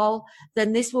divine soul,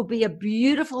 then this will be a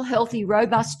beautiful, healthy,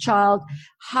 robust child,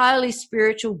 highly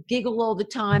spiritual, giggle all the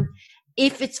time,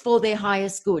 if it's for their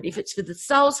highest good, if it's for the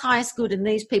soul's highest good and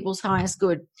these people's highest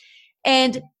good.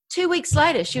 And 2 weeks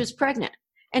later, she was pregnant.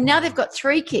 And now they've got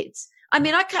 3 kids. I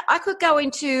mean, I could go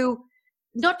into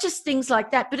not just things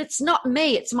like that, but it's not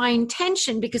me. It's my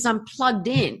intention, because I'm plugged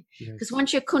in. Because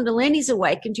once your Kundalini's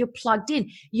awakened, you're plugged in.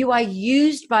 You are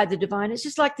used by the divine. It's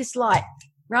just like this light,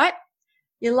 right?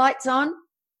 Your light's on.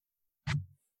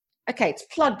 Okay, it's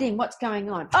plugged in. What's going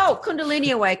on? Oh,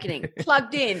 Kundalini awakening,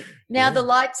 plugged in. Now the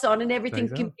light's on and everything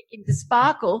can begin to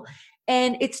sparkle.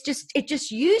 And it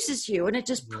just uses you, and it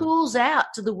just pulls out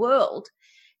to the world.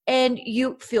 And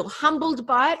you feel humbled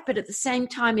by it, but at the same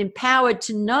time empowered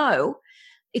to know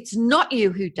it's not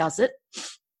you who does it.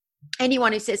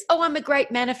 Anyone who says, oh, I'm a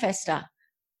great manifester.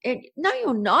 And no,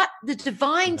 you're not. The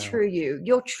divine through you,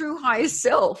 your true higher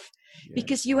self,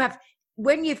 because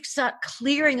when you start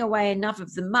clearing away enough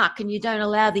of the muck and you don't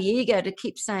allow the ego to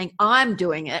keep saying, I'm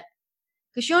doing it,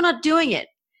 because you're not doing it.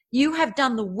 You have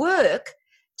done the work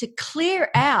to clear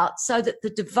out so that the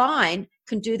divine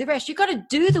can do the rest. You've got to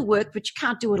do the work, but you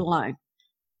can't do it alone.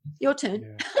 Your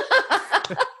turn.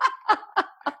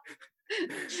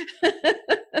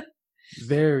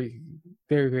 very,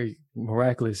 very, very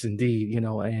miraculous indeed,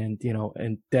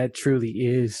 and that truly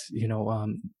is,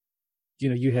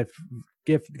 you have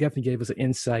definitely gave us an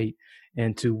insight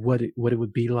into what it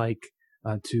would be like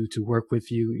to work with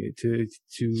you,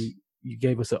 you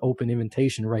gave us an open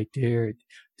invitation right there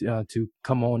to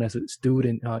come on as a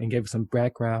student and gave us some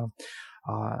background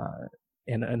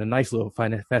and a nice little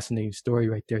fascinating story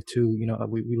right there too.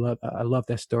 I love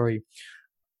that story.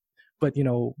 But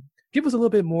give us a little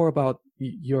bit more about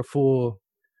your full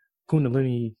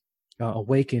Kundalini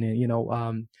awakening.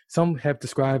 Some have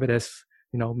described it as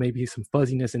maybe some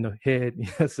fuzziness in the head.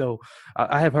 So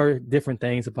I have heard different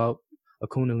things about a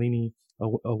Kundalini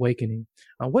awakening.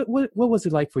 What was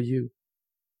it like for you?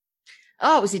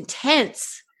 Oh, it was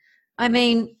intense. I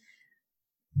mean,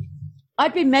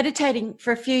 I'd been meditating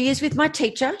for a few years with my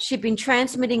teacher. She'd been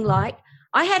transmitting light.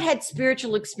 I had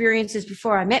spiritual experiences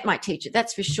before I met my teacher,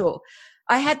 that's for sure.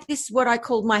 I had this, what I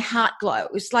called my heart glow.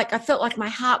 It was like I felt like my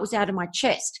heart was out of my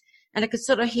chest, and I could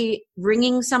sort of hear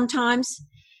ringing sometimes.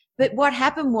 But what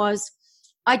happened was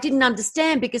I didn't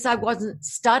understand because I hadn't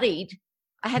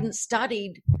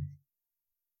studied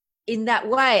in that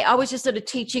way. I was just sort of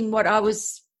teaching what I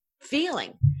was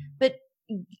feeling. But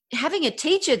having a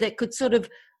teacher that could sort of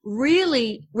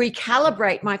really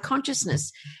recalibrate my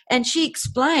consciousness, and she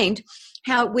explained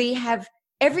how we have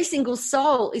every single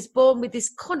soul is born with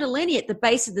this Kundalini at the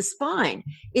base of the spine.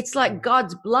 It's like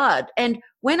God's blood. And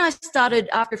when I started,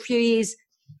 after a few years,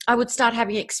 I would start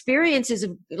having experiences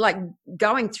of like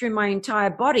going through my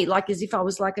entire body, like as if I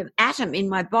was like an atom in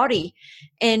my body.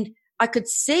 And I could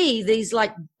see these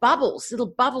like bubbles,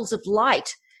 little bubbles of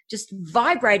light just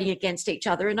vibrating against each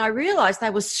other. And I realized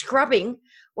they were scrubbing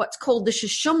what's called the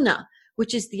Sushumna,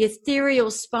 which is the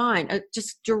ethereal spine,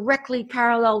 just directly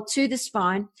parallel to the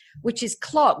spine, which is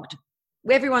clogged.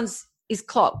 Everyone's is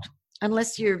clogged,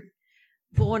 unless you're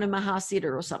born a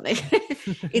Mahasiddha or something.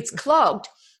 It's clogged.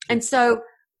 And so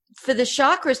for the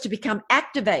chakras to become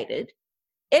activated,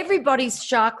 everybody's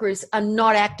chakras are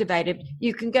not activated.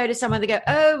 You can go to someone and go,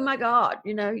 oh my God,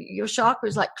 your chakra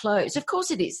is like closed. Of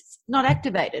course it is. It's not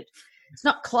activated. It's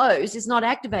not closed. It's not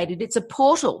activated. It's a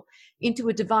portal into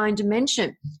a divine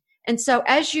dimension. And so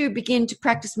as you begin to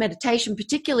practice meditation,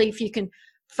 particularly if you can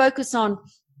focus on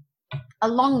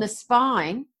along the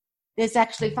spine, there's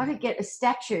actually, if I could get a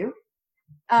statue,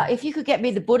 if you could get me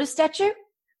the Buddha statue,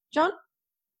 John,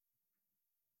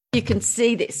 you can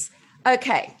see this.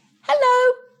 Okay.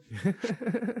 Hello.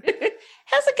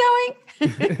 How's it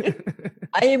going?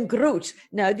 I am Groot.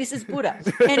 No, this is Buddha.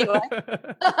 Anyway.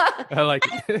 I like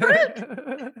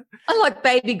it. I like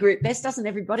Baby Groot best, doesn't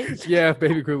everybody? Yeah,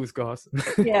 Baby Groot was awesome.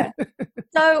 Yeah.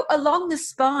 So along the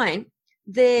spine,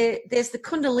 there's the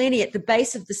Kundalini at the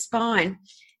base of the spine,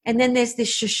 and then there's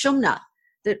this Sushumna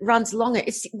that runs along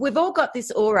it. We've all got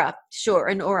this aura, sure,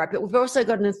 an aura, but we've also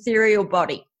got an ethereal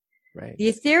body. Right. The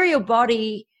ethereal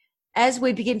body, as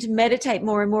we begin to meditate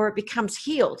more and more, it becomes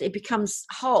healed. It becomes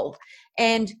whole.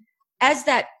 And as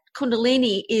that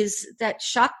Kundalini that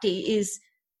Shakti is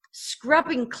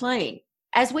scrubbing clean,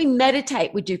 as we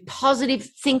meditate, we do positive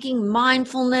thinking,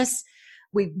 mindfulness,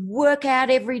 we work out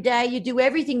every day, you do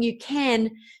everything you can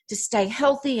to stay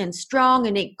healthy and strong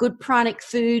and eat good pranic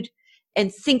food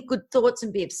and think good thoughts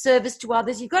and be of service to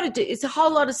others. You've got to do, it's a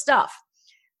whole lot of stuff,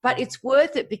 but it's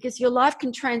worth it because your life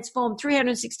can transform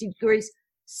 360 degrees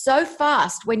so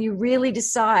fast when you really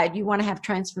decide you want to have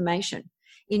transformation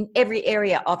in every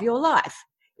area of your life.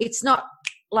 It's not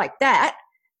like that.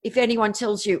 If anyone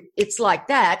tells you it's like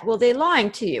that, well, they're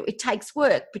lying to you. It takes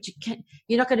work, but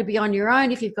you're not going to be on your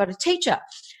own if you've got a teacher.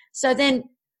 So then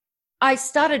I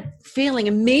started feeling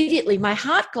immediately my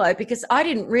heart glow because I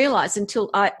didn't realize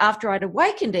until after I'd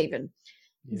awakened even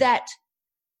that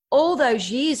all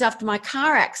those years after my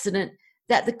car accident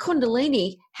that the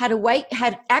Kundalini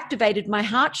had activated my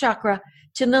heart chakra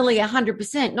to nearly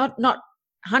 100%, not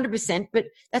 100%, but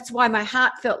that's why my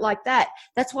heart felt like that.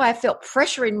 That's why I felt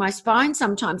pressure in my spine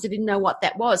sometimes. I didn't know what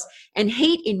that was, and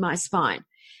heat in my spine.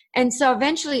 And so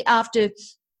eventually, after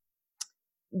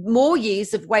more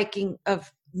years of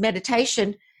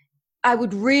meditation, I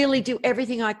would really do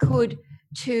everything I could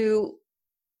to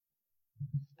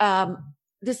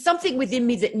there's something within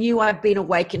me that knew I'd been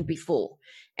awakened before.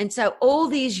 And so all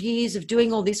these years of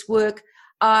doing all this work,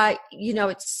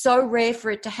 it's so rare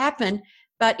for it to happen.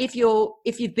 But if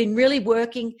you've been really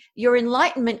working, your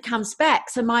enlightenment comes back.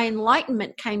 So my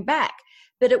enlightenment came back,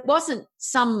 but it wasn't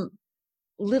some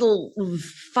little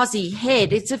fuzzy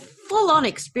head. It's a full-on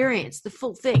experience, the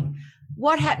full thing.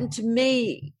 What happened to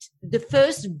me, the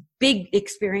first big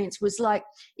experience was like,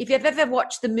 if you've ever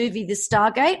watched the movie The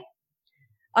Stargate,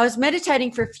 I was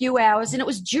meditating for a few hours, and it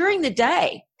was during the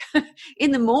day,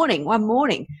 in the morning, one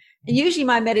morning. And usually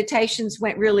my meditations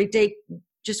went really deep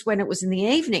just when it was in the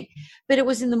evening, but it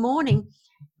was in the morning.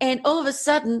 And all of a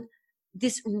sudden,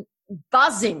 this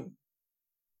buzzing,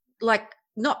 like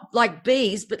not like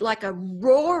bees, but like a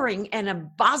roaring and a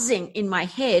buzzing in my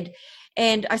head.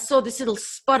 And I saw this little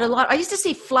spot of light. I used to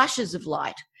see flashes of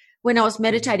light when I was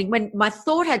meditating. When my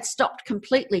thought had stopped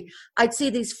completely, I'd see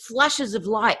these flashes of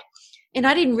light. And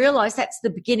I didn't realize that's the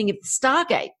beginning of the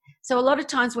Stargate. So a lot of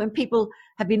times when people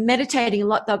have been meditating a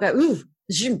lot, they'll go, ooh,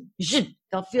 zhum, zhum.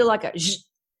 They'll feel like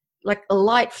a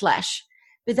light flash.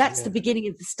 But that's the beginning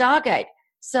of the Stargate.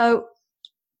 So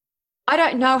I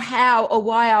don't know how or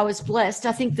why I was blessed.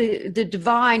 I think the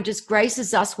divine just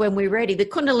graces us when we're ready. The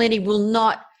Kundalini will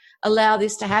not allow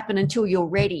this to happen until you're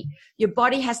ready. Your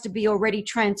body has to be already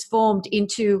transformed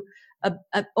into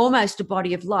almost a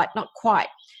body of light, not quite.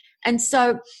 And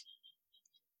so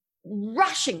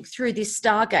rushing through this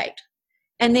Stargate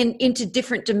and then into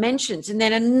different dimensions, and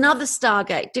then another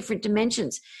Stargate, different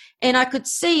dimensions. And I could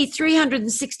see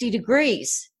 360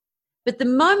 degrees. But the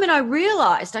moment I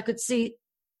realized I could see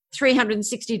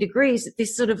 360 degrees at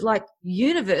this sort of like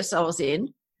universe I was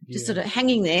in, just sort of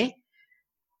hanging there,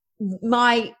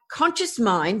 my conscious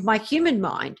mind, my human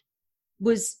mind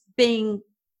was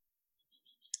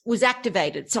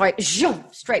activated. So I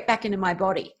jumped straight back into my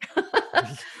body.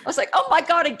 I was like, oh my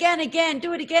God, again,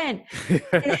 do it again.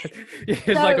 It's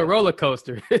so, like a roller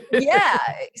coaster. Yeah.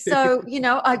 So,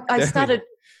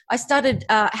 I started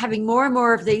having more and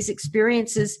more of these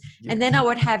experiences, and then I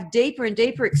would have deeper and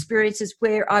deeper experiences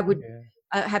where I would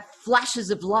have flashes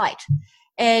of light.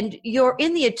 And you're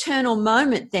in the eternal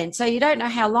moment then. So you don't know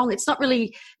how long. It's not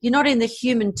really, you're not in the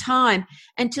human time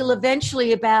until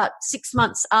eventually about 6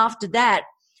 months after that,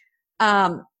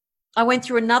 I went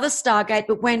through another Stargate,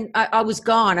 but when I was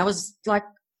gone, I was like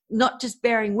not just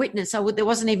bearing witness. There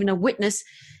wasn't even a witness.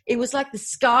 It was like the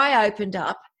sky opened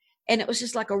up, and it was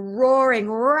just like a roaring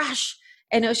rush,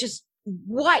 and it was just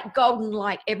white golden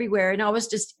light everywhere, and I was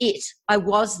just it. I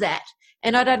was that.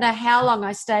 And I don't know how long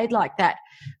I stayed like that,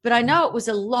 but I know it was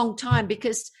a long time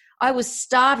because I was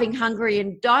starving, hungry,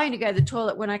 and dying to go to the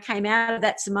toilet when I came out of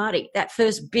that samadhi, that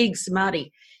first big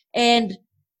samadhi. And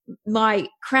my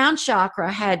crown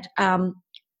chakra had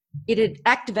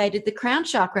activated the crown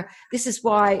chakra. This is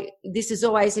why this is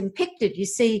always impicted. You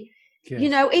see,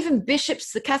 even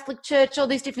bishops, the Catholic Church, all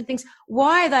these different things.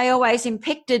 Why are they always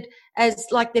impicted as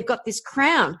like they've got this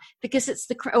crown? Because it's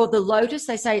the lotus.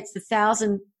 They say it's the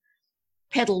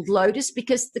 1,000-petaled lotus,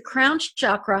 because the crown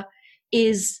chakra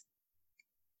is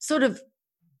sort of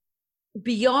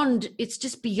beyond. It's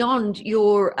just beyond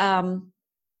your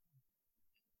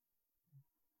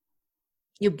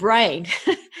brain.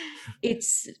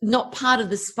 It's not part of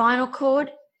the spinal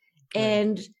cord,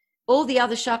 and all the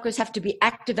other chakras have to be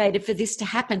activated for this to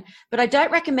happen. But I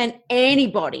don't recommend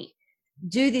anybody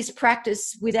do this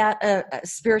practice without a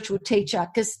spiritual teacher,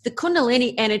 because the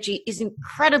Kundalini energy is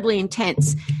incredibly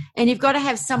intense, and you've got to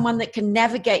have someone that can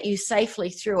navigate you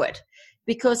safely through it,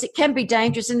 because it can be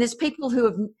dangerous. And there's people who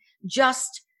have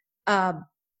just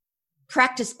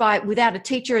practiced without a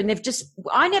teacher, and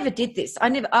I never did this.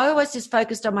 I always just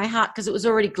focused on my heart because it was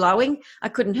already glowing. I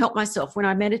couldn't help myself when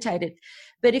I meditated.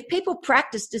 But if people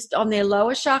practice just on their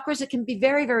lower chakras, it can be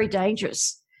very, very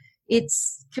dangerous. It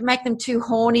can make them too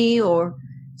horny or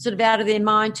sort of out of their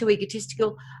mind, too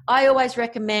egotistical. I always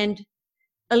recommend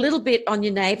a little bit on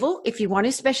your navel if you want to,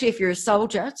 especially if you're a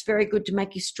soldier. It's very good to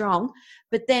make you strong.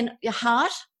 But then your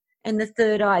heart and the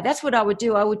third eye. That's what I would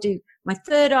do. I would do my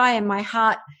third eye and my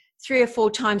heart 3 or 4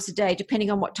 times a day,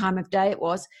 depending on what time of day it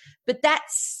was. But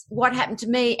that's what happened to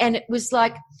me. And it was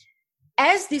like,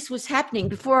 as this was happening,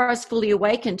 before I was fully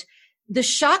awakened, the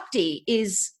Shakti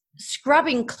is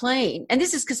scrubbing clean. And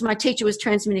this is because my teacher was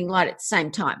transmitting light at the same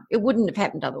time. It wouldn't have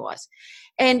happened otherwise.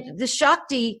 And the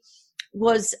Shakti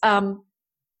was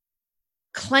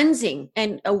cleansing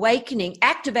and awakening,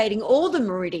 activating all the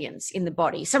meridians in the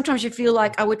body. Sometimes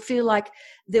I would feel like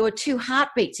there were 2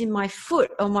 heartbeats in my foot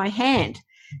or my hand.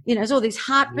 There's all these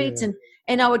heartbeats,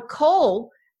 and I would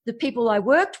call the people I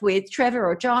worked with, Trevor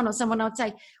or John or someone. I'd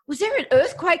say, was there an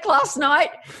earthquake last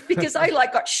night? Because I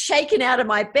got shaken out of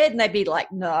my bed, and they'd be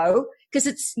like, no, because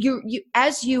it's you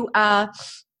as you are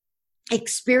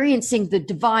experiencing the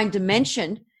divine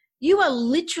dimension, you are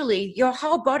literally, your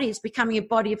whole body is becoming a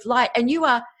body of light, and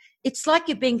it's like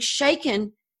you're being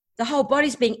shaken. The whole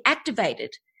body's being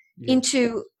activated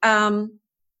into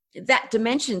that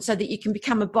dimension so that you can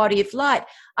become a body of light.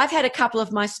 I've had a couple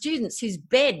of my students whose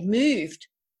bed moved,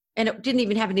 and it didn't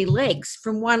even have any legs,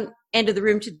 from one end of the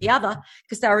room to the other,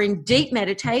 because they were in deep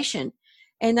meditation.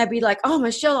 And they'd be like, oh,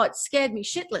 Michelle, it scared me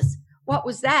shitless. What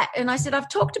was that? And I said, I've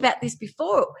talked about this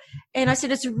before. And I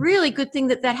said, it's a really good thing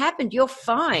that happened. You're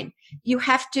fine. You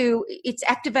have to, it's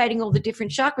activating all the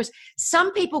different chakras.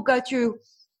 Some people go through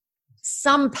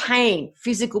some pain,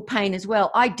 physical pain as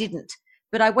well. I didn't,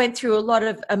 but I went through a lot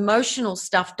of emotional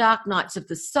stuff, dark nights of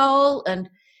the soul. And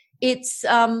it's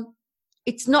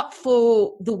not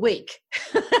for the weak.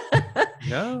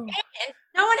 No. And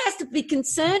no one has to be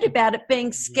concerned about it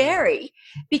being scary,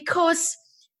 because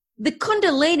the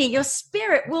Kundalini, your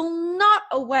spirit, will not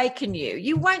awaken you.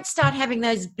 You won't start having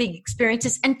those big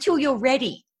experiences until you're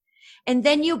ready. And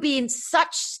then you'll be in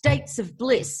such states of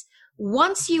bliss.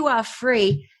 Once you are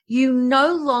free, you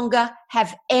no longer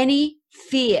have any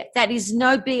fear. That is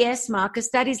no BS, Marcus.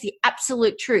 That is the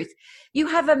absolute truth. You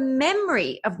have a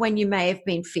memory of when you may have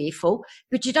been fearful,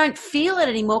 but you don't feel it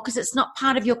anymore because it's not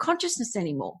part of your consciousness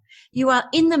anymore. You are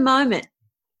in the moment.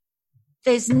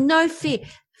 There's no fear.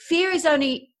 Fear is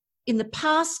only in the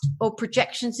past or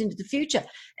projections into the future.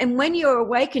 And when you're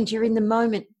awakened, you're in the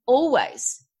moment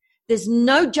always. There's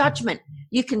no judgment.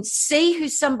 You can see who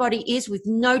somebody is with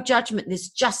no judgment. There's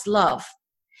just love.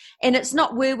 And it's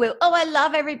not woo-woo. Oh, I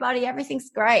love everybody. Everything's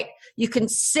great. You can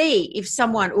see if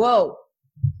someone, whoa,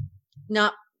 no,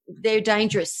 they're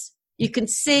dangerous. You can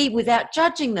see without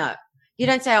judging, though. You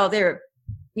don't say, oh, they're,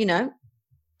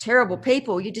 terrible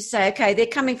people. You just say, okay, they're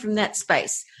coming from that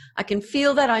space. I can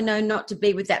feel that. I know not to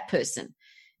be with that person.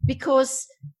 Because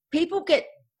people get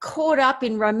caught up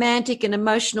in romantic and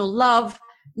emotional love,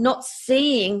 not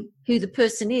seeing who the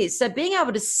person is. So being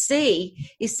able to see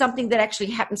is something that actually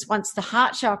happens once the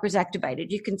heart chakra is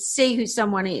activated. You can see who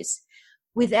someone is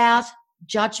without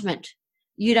judgment.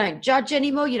 You don't judge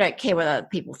anymore. You don't care what other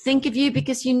people think of you,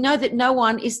 because you know that no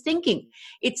one is thinking.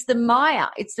 It's the Maya.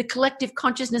 It's the collective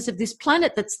consciousness of this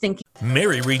planet that's thinking.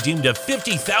 Mary redeemed a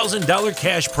 $50,000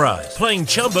 cash prize playing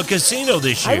Chumba Casino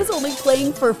this year. I was only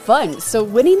playing for fun, so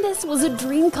winning this was a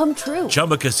dream come true.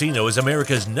 Chumba Casino is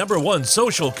America's #1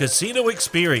 social casino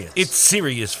experience. It's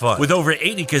serious fun. With over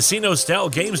 80 casino-style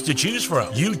games to choose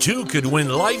from, you too could win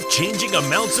life-changing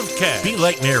amounts of cash. Be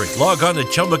like Mary. Log on to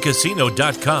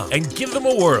ChumbaCasino.com and give them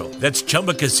a whirl. That's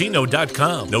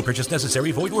ChumbaCasino.com. No purchase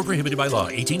necessary. Void where prohibited by law.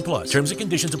 18 plus. Terms and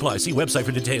conditions apply. See website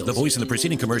for details. The voice in the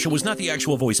preceding commercial was not the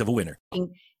actual voice of a winner.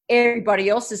 Everybody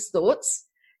else's thoughts,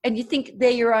 and you think they're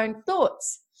your own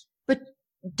thoughts. But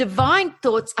divine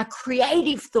thoughts are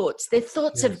creative thoughts. They're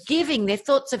thoughts of giving. They're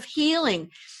thoughts of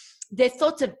healing. They're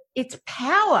thoughts of, it's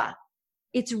power.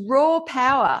 It's raw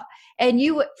power. And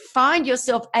you find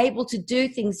yourself able to do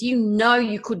things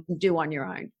you couldn't do on your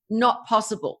own. Not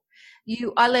possible.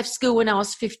 I left school when I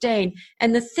was 15,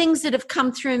 and the things that have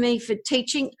come through me for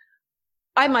teaching,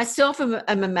 I myself am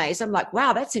amazed. I'm like,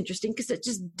 wow, that's interesting, because it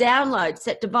just downloads,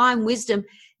 that divine wisdom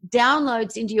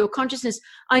downloads into your consciousness.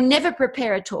 I never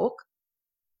prepare a talk,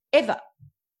 ever.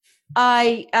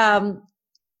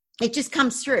 It just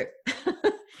comes through.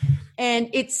 And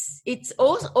it's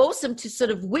awesome to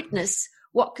sort of witness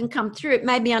what can come through. It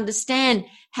made me understand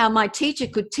how my teacher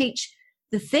could teach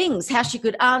the things, how she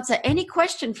could answer any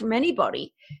question from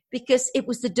anybody, because it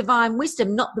was the divine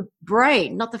wisdom, not the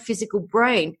brain, not the physical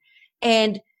brain.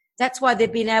 And that's why they've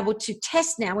been able to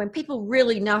test now, when people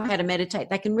really know how to meditate,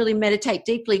 they can really meditate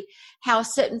deeply, how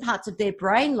certain parts of their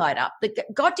brain light up. But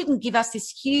God didn't give us this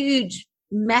huge,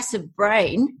 massive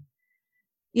brain,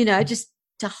 just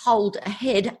to hold a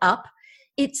head up.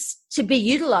 It's to be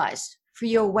utilized for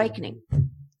your awakening.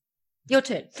 Your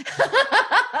turn.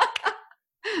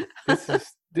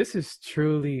 This is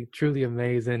truly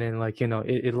amazing, and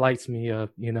it lights me up.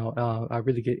 I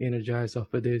really get energized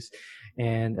off of this,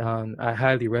 and I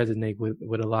highly resonate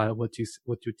with a lot of what you're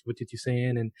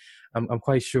saying, and I'm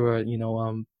quite sure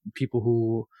people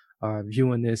who are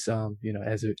viewing this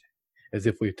as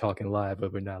if we're talking live,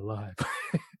 but we're not live.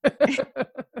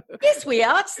 Yes, we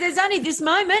are. There's only this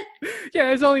moment. Yeah,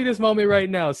 there's only this moment right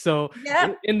now. So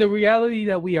yeah. in the reality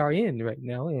that we are in right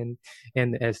now, and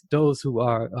as those who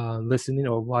are listening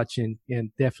or watching, and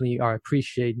definitely are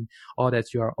appreciating all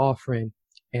that you are offering,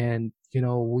 and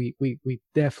we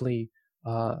definitely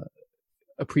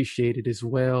appreciate it as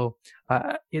well.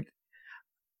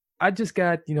 I just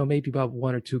got maybe about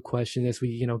one or two questions as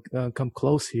we come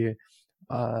close here.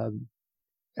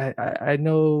 I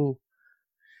know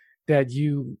that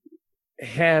you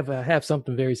have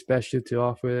something very special to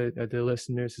offer the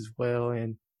listeners as well,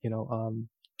 and can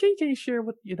you share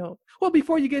what Well,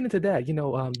 before you get into that,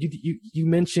 you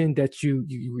mentioned that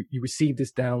you received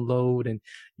this download, and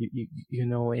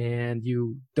and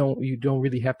you don't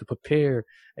really have to prepare,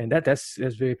 and that's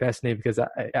very fascinating, because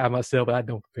I myself, I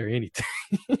don't prepare anything.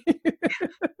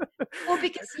 Well,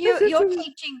 because you're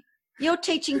teaching. You're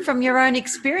teaching from your own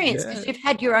experience because you've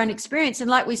had your own experience. And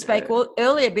like we spoke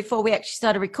earlier before we actually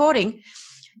started recording,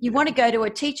 you want to go to a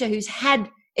teacher who's had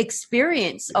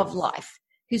experience of life,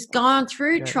 who's gone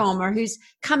through trauma, who's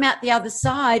come out the other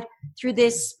side through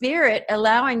their spirit,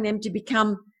 allowing them to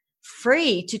become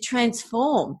free, to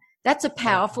transform. That's a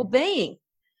powerful being.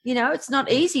 You know, it's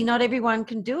not easy. Not everyone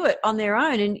can do it on their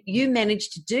own. And you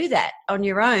managed to do that on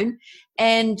your own.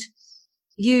 And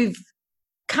you've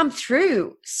come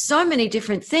through so many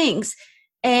different things.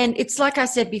 And it's like I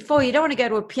said before, you don't want to go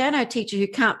to a piano teacher who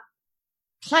can't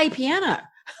play piano.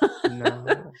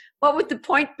 No. What would the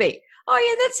point be? Oh,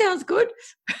 yeah, that sounds good.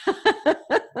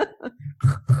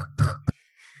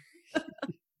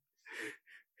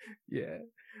 Yeah.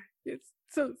 It's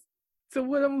so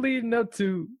what I'm leading up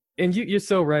to, and you're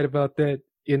so right about that,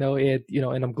 you know, Ed, you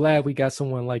know, and I'm glad we got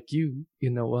someone like you, you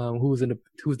know, who's the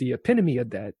epitome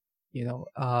of that, you know,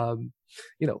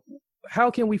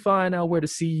 how can we find out where to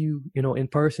see you, you know, in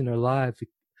person or live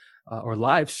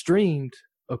streamed,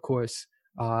 of course,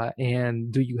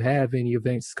 and do you have any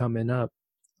events coming up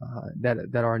that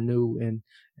are new, and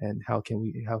how can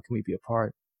we be a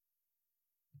part?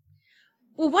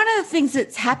 Well, one of the things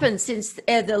that's happened since the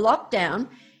lockdown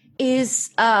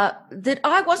is that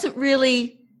I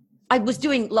was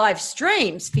doing live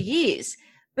streams for years,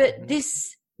 but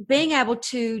this being able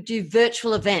to do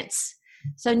virtual events.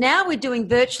 So now we're doing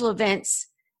virtual events,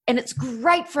 and it's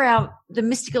great for the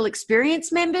Mystical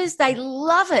Experience members. They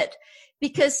love it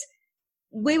because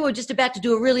we were just about to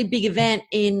do a really big event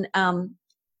in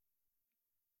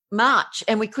March,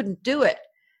 and we couldn't do it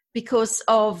because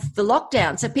of the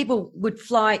lockdown. So people would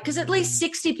fly, because at least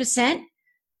 60%,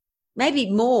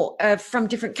 maybe more, from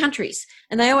different countries.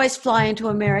 And they always fly into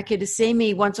America to see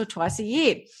me once or twice a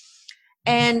year.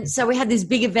 And so we had this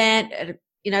big event at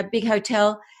a big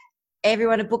hotel.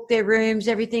 Everyone had booked their rooms,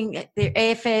 everything, their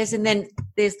airfares, and then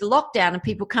there's the lockdown and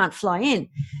people can't fly in.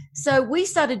 So we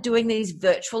started doing these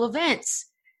virtual events,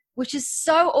 which is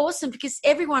so awesome because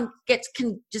everyone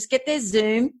can just get their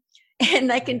Zoom and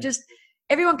they can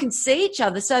everyone can see each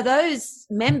other. So those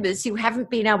members who haven't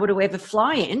been able to ever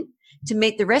fly in to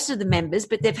meet the rest of the members,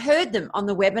 but they've heard them on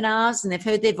the webinars and they've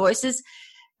heard their voices.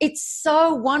 It's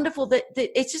so wonderful that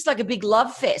it's just like a big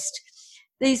love fest.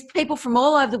 These people from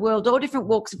all over the world, all different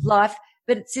walks of life,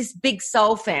 but it's this big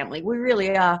soul family. We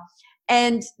really are.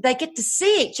 And they get to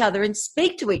see each other and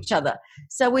speak to each other.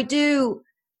 So we do,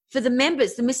 for the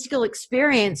members, the Mystical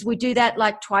Experience, we do that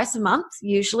like twice a month,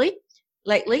 usually,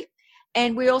 lately.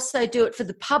 And we also do it for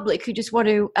the public who just want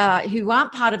to, who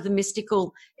aren't part of the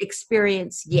Mystical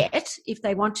Experience yet. If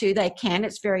they want to, they can.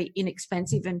 It's very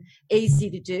inexpensive and easy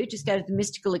to do. Just go to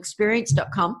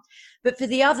themysticalexperience.com. But for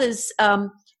the others,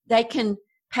 they can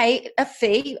pay a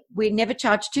fee. We never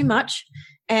charge too much.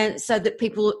 And so that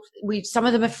some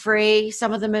of them are free.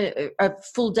 Some of them are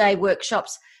full day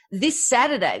workshops. This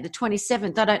Saturday, the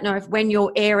 27th, I don't know when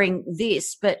you're airing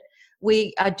this, but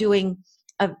we are doing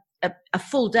a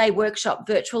full day workshop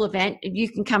virtual event. You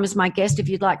can come as my guest if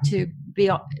you'd like to be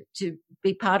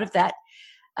part of that.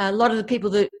 A lot of the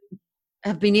people that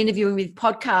have been interviewing with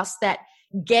podcasts that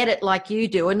get it like you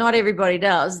do, and not everybody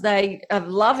does, they are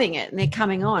loving it and they're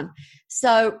coming on.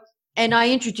 So, and I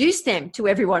introduce them to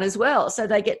everyone as well. So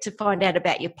they get to find out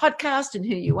about your podcast and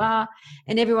who you are.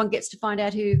 And everyone gets to find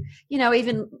out who,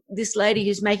 even this lady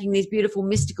who's making these beautiful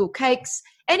mystical cakes.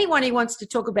 Anyone who wants to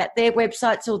talk about their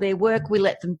websites or their work, we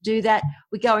let them do that.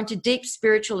 We go into deep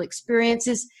spiritual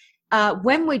experiences.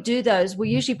 When we do those, we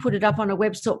usually put it up on a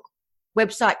website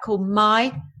called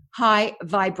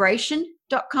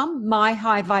myhighvibration.com,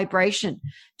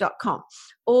 myhighvibration.com.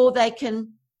 Or they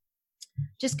can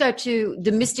just go to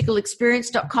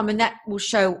themysticalexperience.com, and that will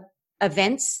show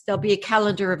events. There'll be a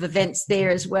calendar of events there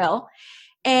as well.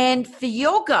 And for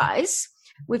your guys,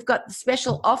 we've got the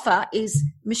special offer is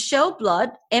Michelle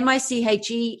Blood,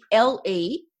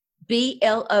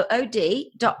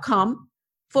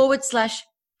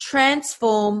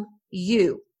 MICHELLEBLOOD.com/transform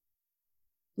you.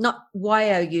 Not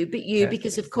YOU, but you,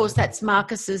 because of course that's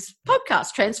Marcus's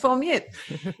podcast, Transform You.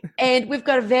 And we've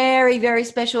got a very, very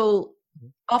special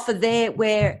offer there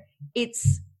where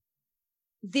it's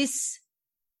this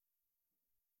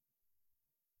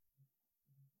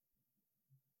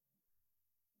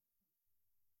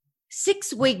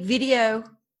six-week video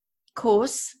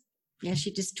course. Yeah,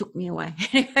 she just took me away.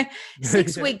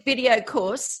 6-week video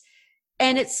course.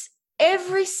 And it's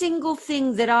every single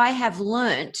thing that I have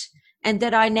learnt and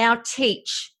that I now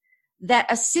teach that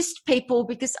assist people,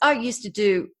 because I used to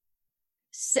do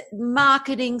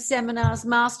marketing seminars,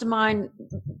 mastermind.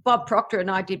 Bob Proctor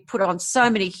and I did put on so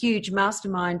many huge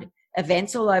mastermind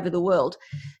events all over the world.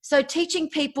 So teaching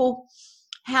people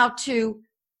how to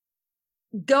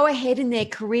go ahead in their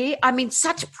career. I mean,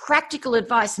 such practical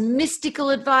advice, mystical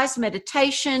advice,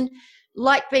 meditation,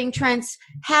 light being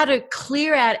how to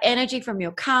clear out energy from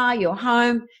your car, your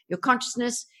home, your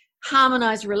consciousness,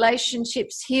 harmonize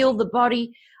relationships, heal the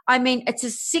body. I mean, it's a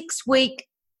 6-week,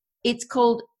 it's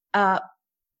called, God,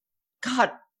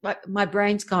 my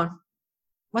brain's gone.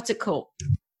 What's it called?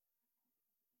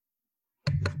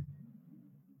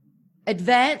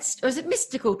 Advanced, or is it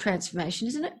mystical transformation,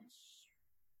 isn't it?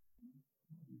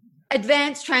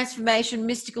 Advanced transformation,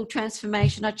 mystical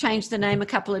transformation. I changed the name a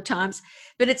couple of times,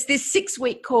 but it's this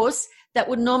 6-week course that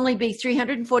would normally be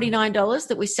 $349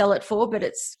 that we sell it for, but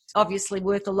it's obviously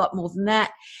worth a lot more than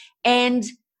that. And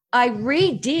I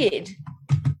redid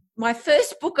my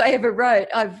first book I ever wrote.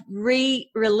 I've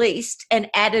re-released and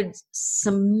added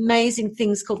some amazing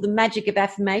things called The Magic of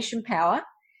Affirmation Power.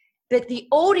 But the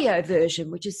audio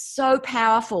version, which is so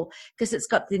powerful because it's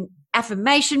got the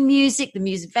affirmation music, the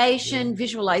musivation,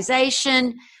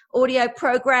 visualization, audio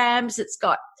programs. It's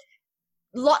got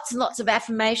lots and lots of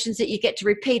affirmations that you get to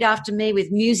repeat after me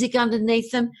with music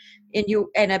underneath them,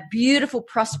 and a beautiful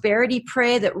prosperity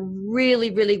prayer that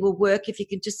really, really will work if you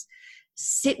can just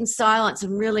sit in silence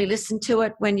and really listen to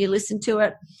it when you listen to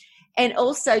it. And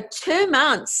also 2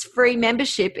 months free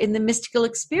membership in the Mystical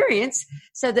Experience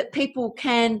so that people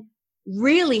can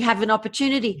really have an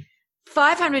opportunity.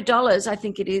 $500, I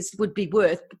think it is, would be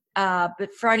worth,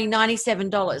 but for only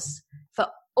 $97 for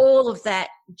all of that,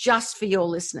 just for your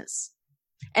listeners.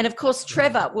 And of course,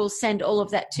 Trevor will send all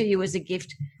of that to you as a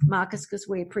gift, Marcus, because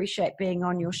we appreciate being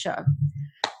on your show.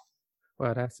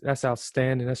 Well, that's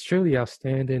outstanding. That's truly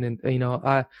outstanding. And, you know,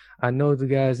 I know the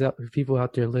guys, people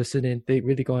out there listening, they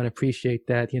really going to appreciate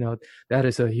that. You know, that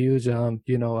is a huge,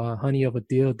 honey of a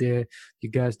deal there.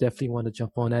 You guys definitely want to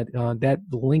jump on that. That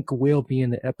link will be in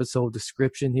the episode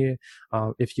description here.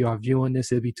 If you are viewing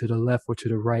this, it'll be to the left or to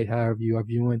the right, however you are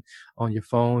viewing on your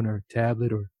phone or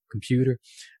tablet or computer.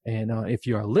 And if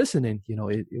you are listening, you know,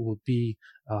 it will be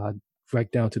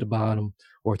right down to the bottom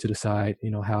or to the side, you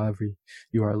know, however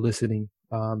you are listening.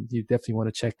 You definitely want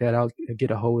to check that out,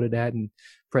 get a hold of that, and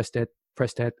press that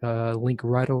link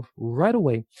right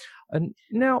away. And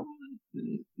now,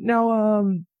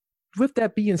 with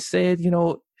that being said, you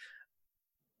know,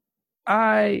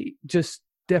 I just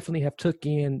definitely have took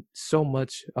in so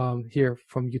much here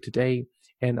from you today,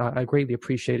 and I greatly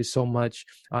appreciate it so much.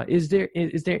 Is there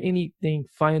anything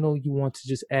final you want to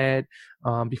just add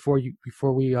before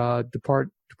we depart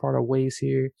our ways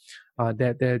here?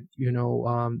 That you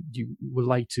know you would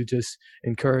like to just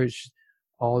encourage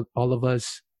all of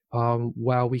us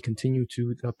while we continue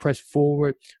to press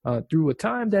forward through a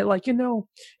time that, like, you know,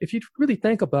 if you really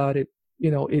think about it,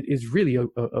 you know, it is really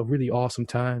a really awesome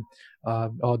time.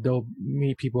 Although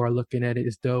many people are looking at it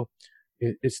as though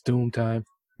it's doom time.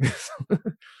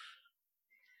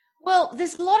 Well,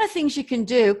 there's a lot of things you can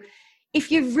do.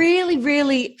 If you really,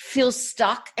 really feel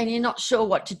stuck and you're not sure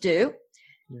what to do,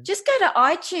 just go to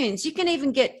iTunes. You can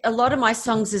even get a lot of my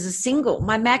songs as a single.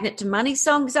 My Magnet to Money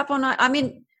song's up on,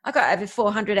 I got over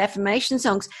 400 affirmation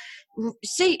songs.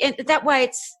 See, and that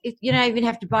way you don't even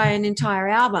have to buy an entire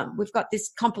album. We've got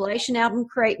this compilation album,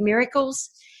 Create Miracles.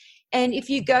 And if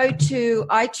you go to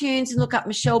iTunes and look up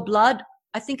Michelle Blood,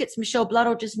 I think it's Michelle Blood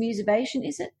or just Musivation,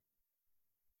 is it?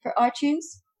 For iTunes?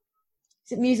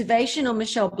 Is it Musivation or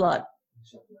Michelle Blood?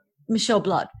 Michelle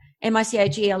Blood.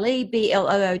 MICHELE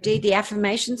BLOOD, the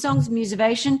affirmation songs,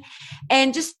 Musivation.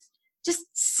 And just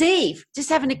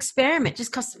have an experiment.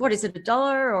 Just cost, what is it, $1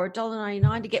 or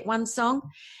 $1.99 to get one song?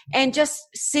 And just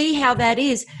see how that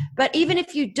is. But even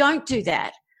if you don't do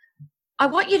that, I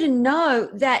want you to know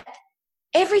that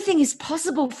everything is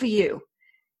possible for you.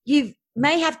 You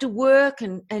may have to work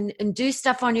and do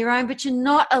stuff on your own, but you're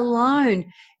not alone.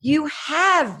 You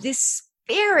have this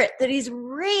spirit that is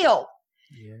real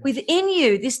within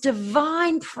you, this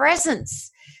divine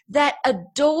presence that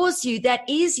adores you, that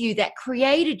is you, that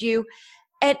created you.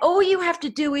 And all you have to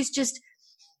do is just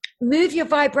move your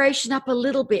vibration up a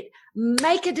little bit.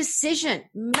 Make a decision.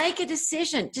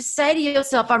 Just say to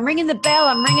yourself, I'm ringing the bell.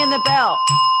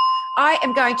 I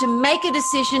am going to make a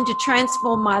decision to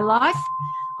transform my life.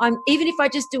 Even if I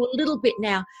just do a little bit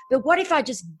now, but what if I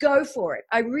just go for it?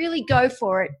 I really go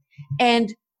for it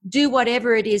and do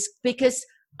whatever it is, because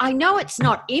I know it's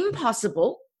not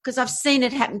impossible, because I've seen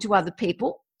it happen to other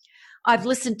people. I've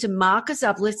listened to Marcus.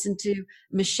 I've listened to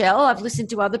Michelle. I've listened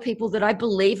to other people that I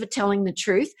believe are telling the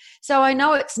truth. So I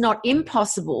know it's not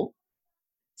impossible.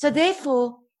 So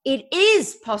therefore, it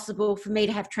is possible for me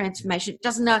to have transformation. It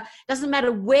doesn't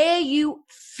matter where you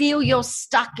feel you're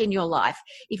stuck in your life.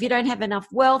 If you don't have enough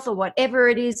wealth or whatever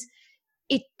it is,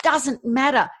 it doesn't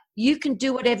matter. you can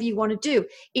do whatever you want to do.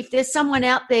 If there's someone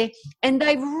out there and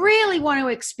they really want to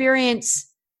experience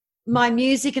my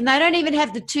music and they don't even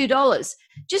have the $2,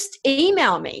 just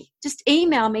email me. Go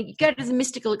to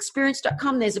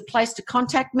themysticalexperience.com. There's a place to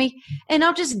contact me, and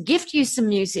I'll just gift you some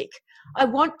music. I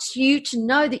want you to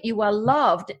know that you are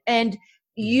loved and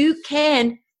you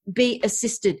can be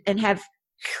assisted and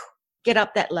get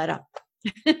up that ladder.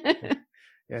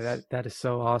 Yeah, that is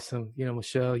so awesome.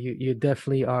 Michelle, you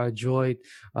definitely are a joy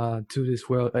to this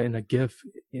world and a gift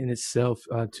in itself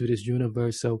to this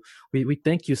universe. So we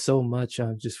thank you so much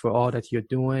just for all that you're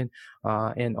doing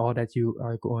and all that you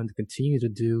are going to continue to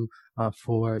do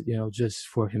for just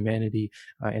for humanity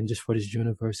and just for this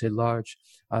universe at large.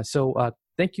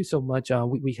 Thank you so much.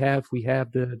 We have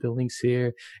the links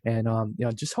here, and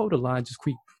just hold the line, just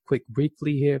quick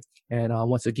briefly here. And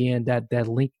once again, that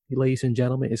link, ladies and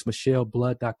gentlemen, is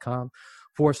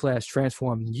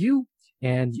michelleblood.com/transform-you.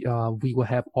 And we will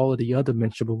have all of the other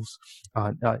mentionables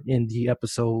in the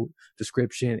episode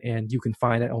description, and you can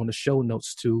find it on the show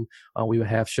notes too. We will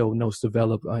have show notes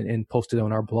developed and posted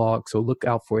on our blog, so look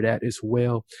out for that as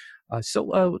well.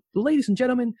 Ladies and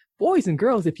gentlemen, boys and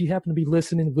girls, if you happen to be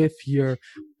listening with your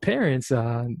parents,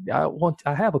 I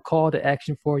have a call to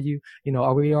action for you.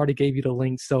 We already gave you the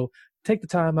link, so take the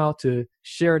time out to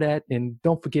share that, and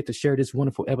don't forget to share this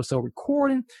wonderful episode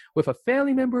recording with a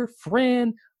family member,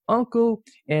 friend, uncle.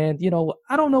 And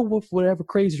I don't know, for whatever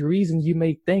crazy reason you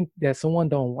may think that someone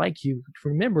don't like you,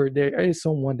 remember there is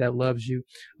someone that loves you.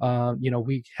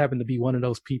 We happen to be one of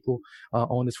those people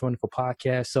on this wonderful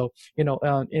podcast. So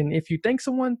and if you think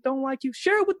someone don't like you,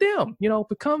 share it with them.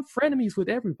 Become frenemies with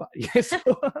everybody.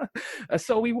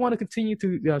 So we want to continue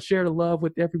to share the love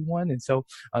with everyone, and so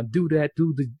do that.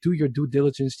 Do your due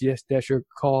diligence. Yes, that's your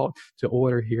call to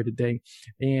order here today.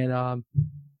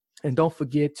 And don't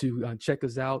forget to check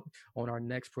us out on our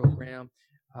next program.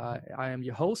 I am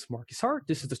your host, Marcus Hart.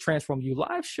 This is the Transform You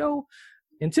Live show.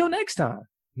 Until next time,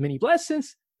 many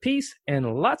blessings, peace,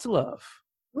 and lots of love.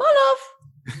 More love.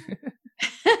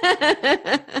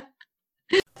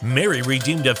 Mary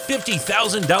redeemed a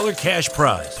 $50,000 cash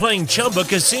prize playing Chumba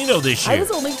Casino this year. I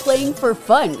was only playing for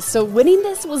fun, so winning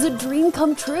this was a dream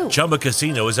come true. Chumba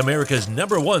Casino is America's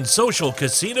 #1 social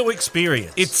casino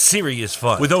experience. It's serious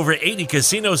fun. With over 80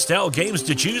 casino-style games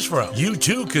to choose from, you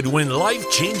too could win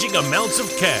life-changing amounts of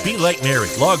cash. Be like Mary.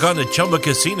 Log on to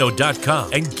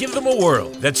ChumbaCasino.com and give them a whirl.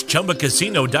 That's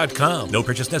ChumbaCasino.com. No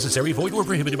purchase necessary. Void where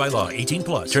prohibited by law.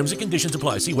 18+. Terms and conditions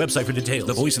apply. See website for details.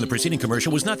 The voice in the preceding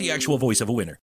commercial was not the actual voice of a winner.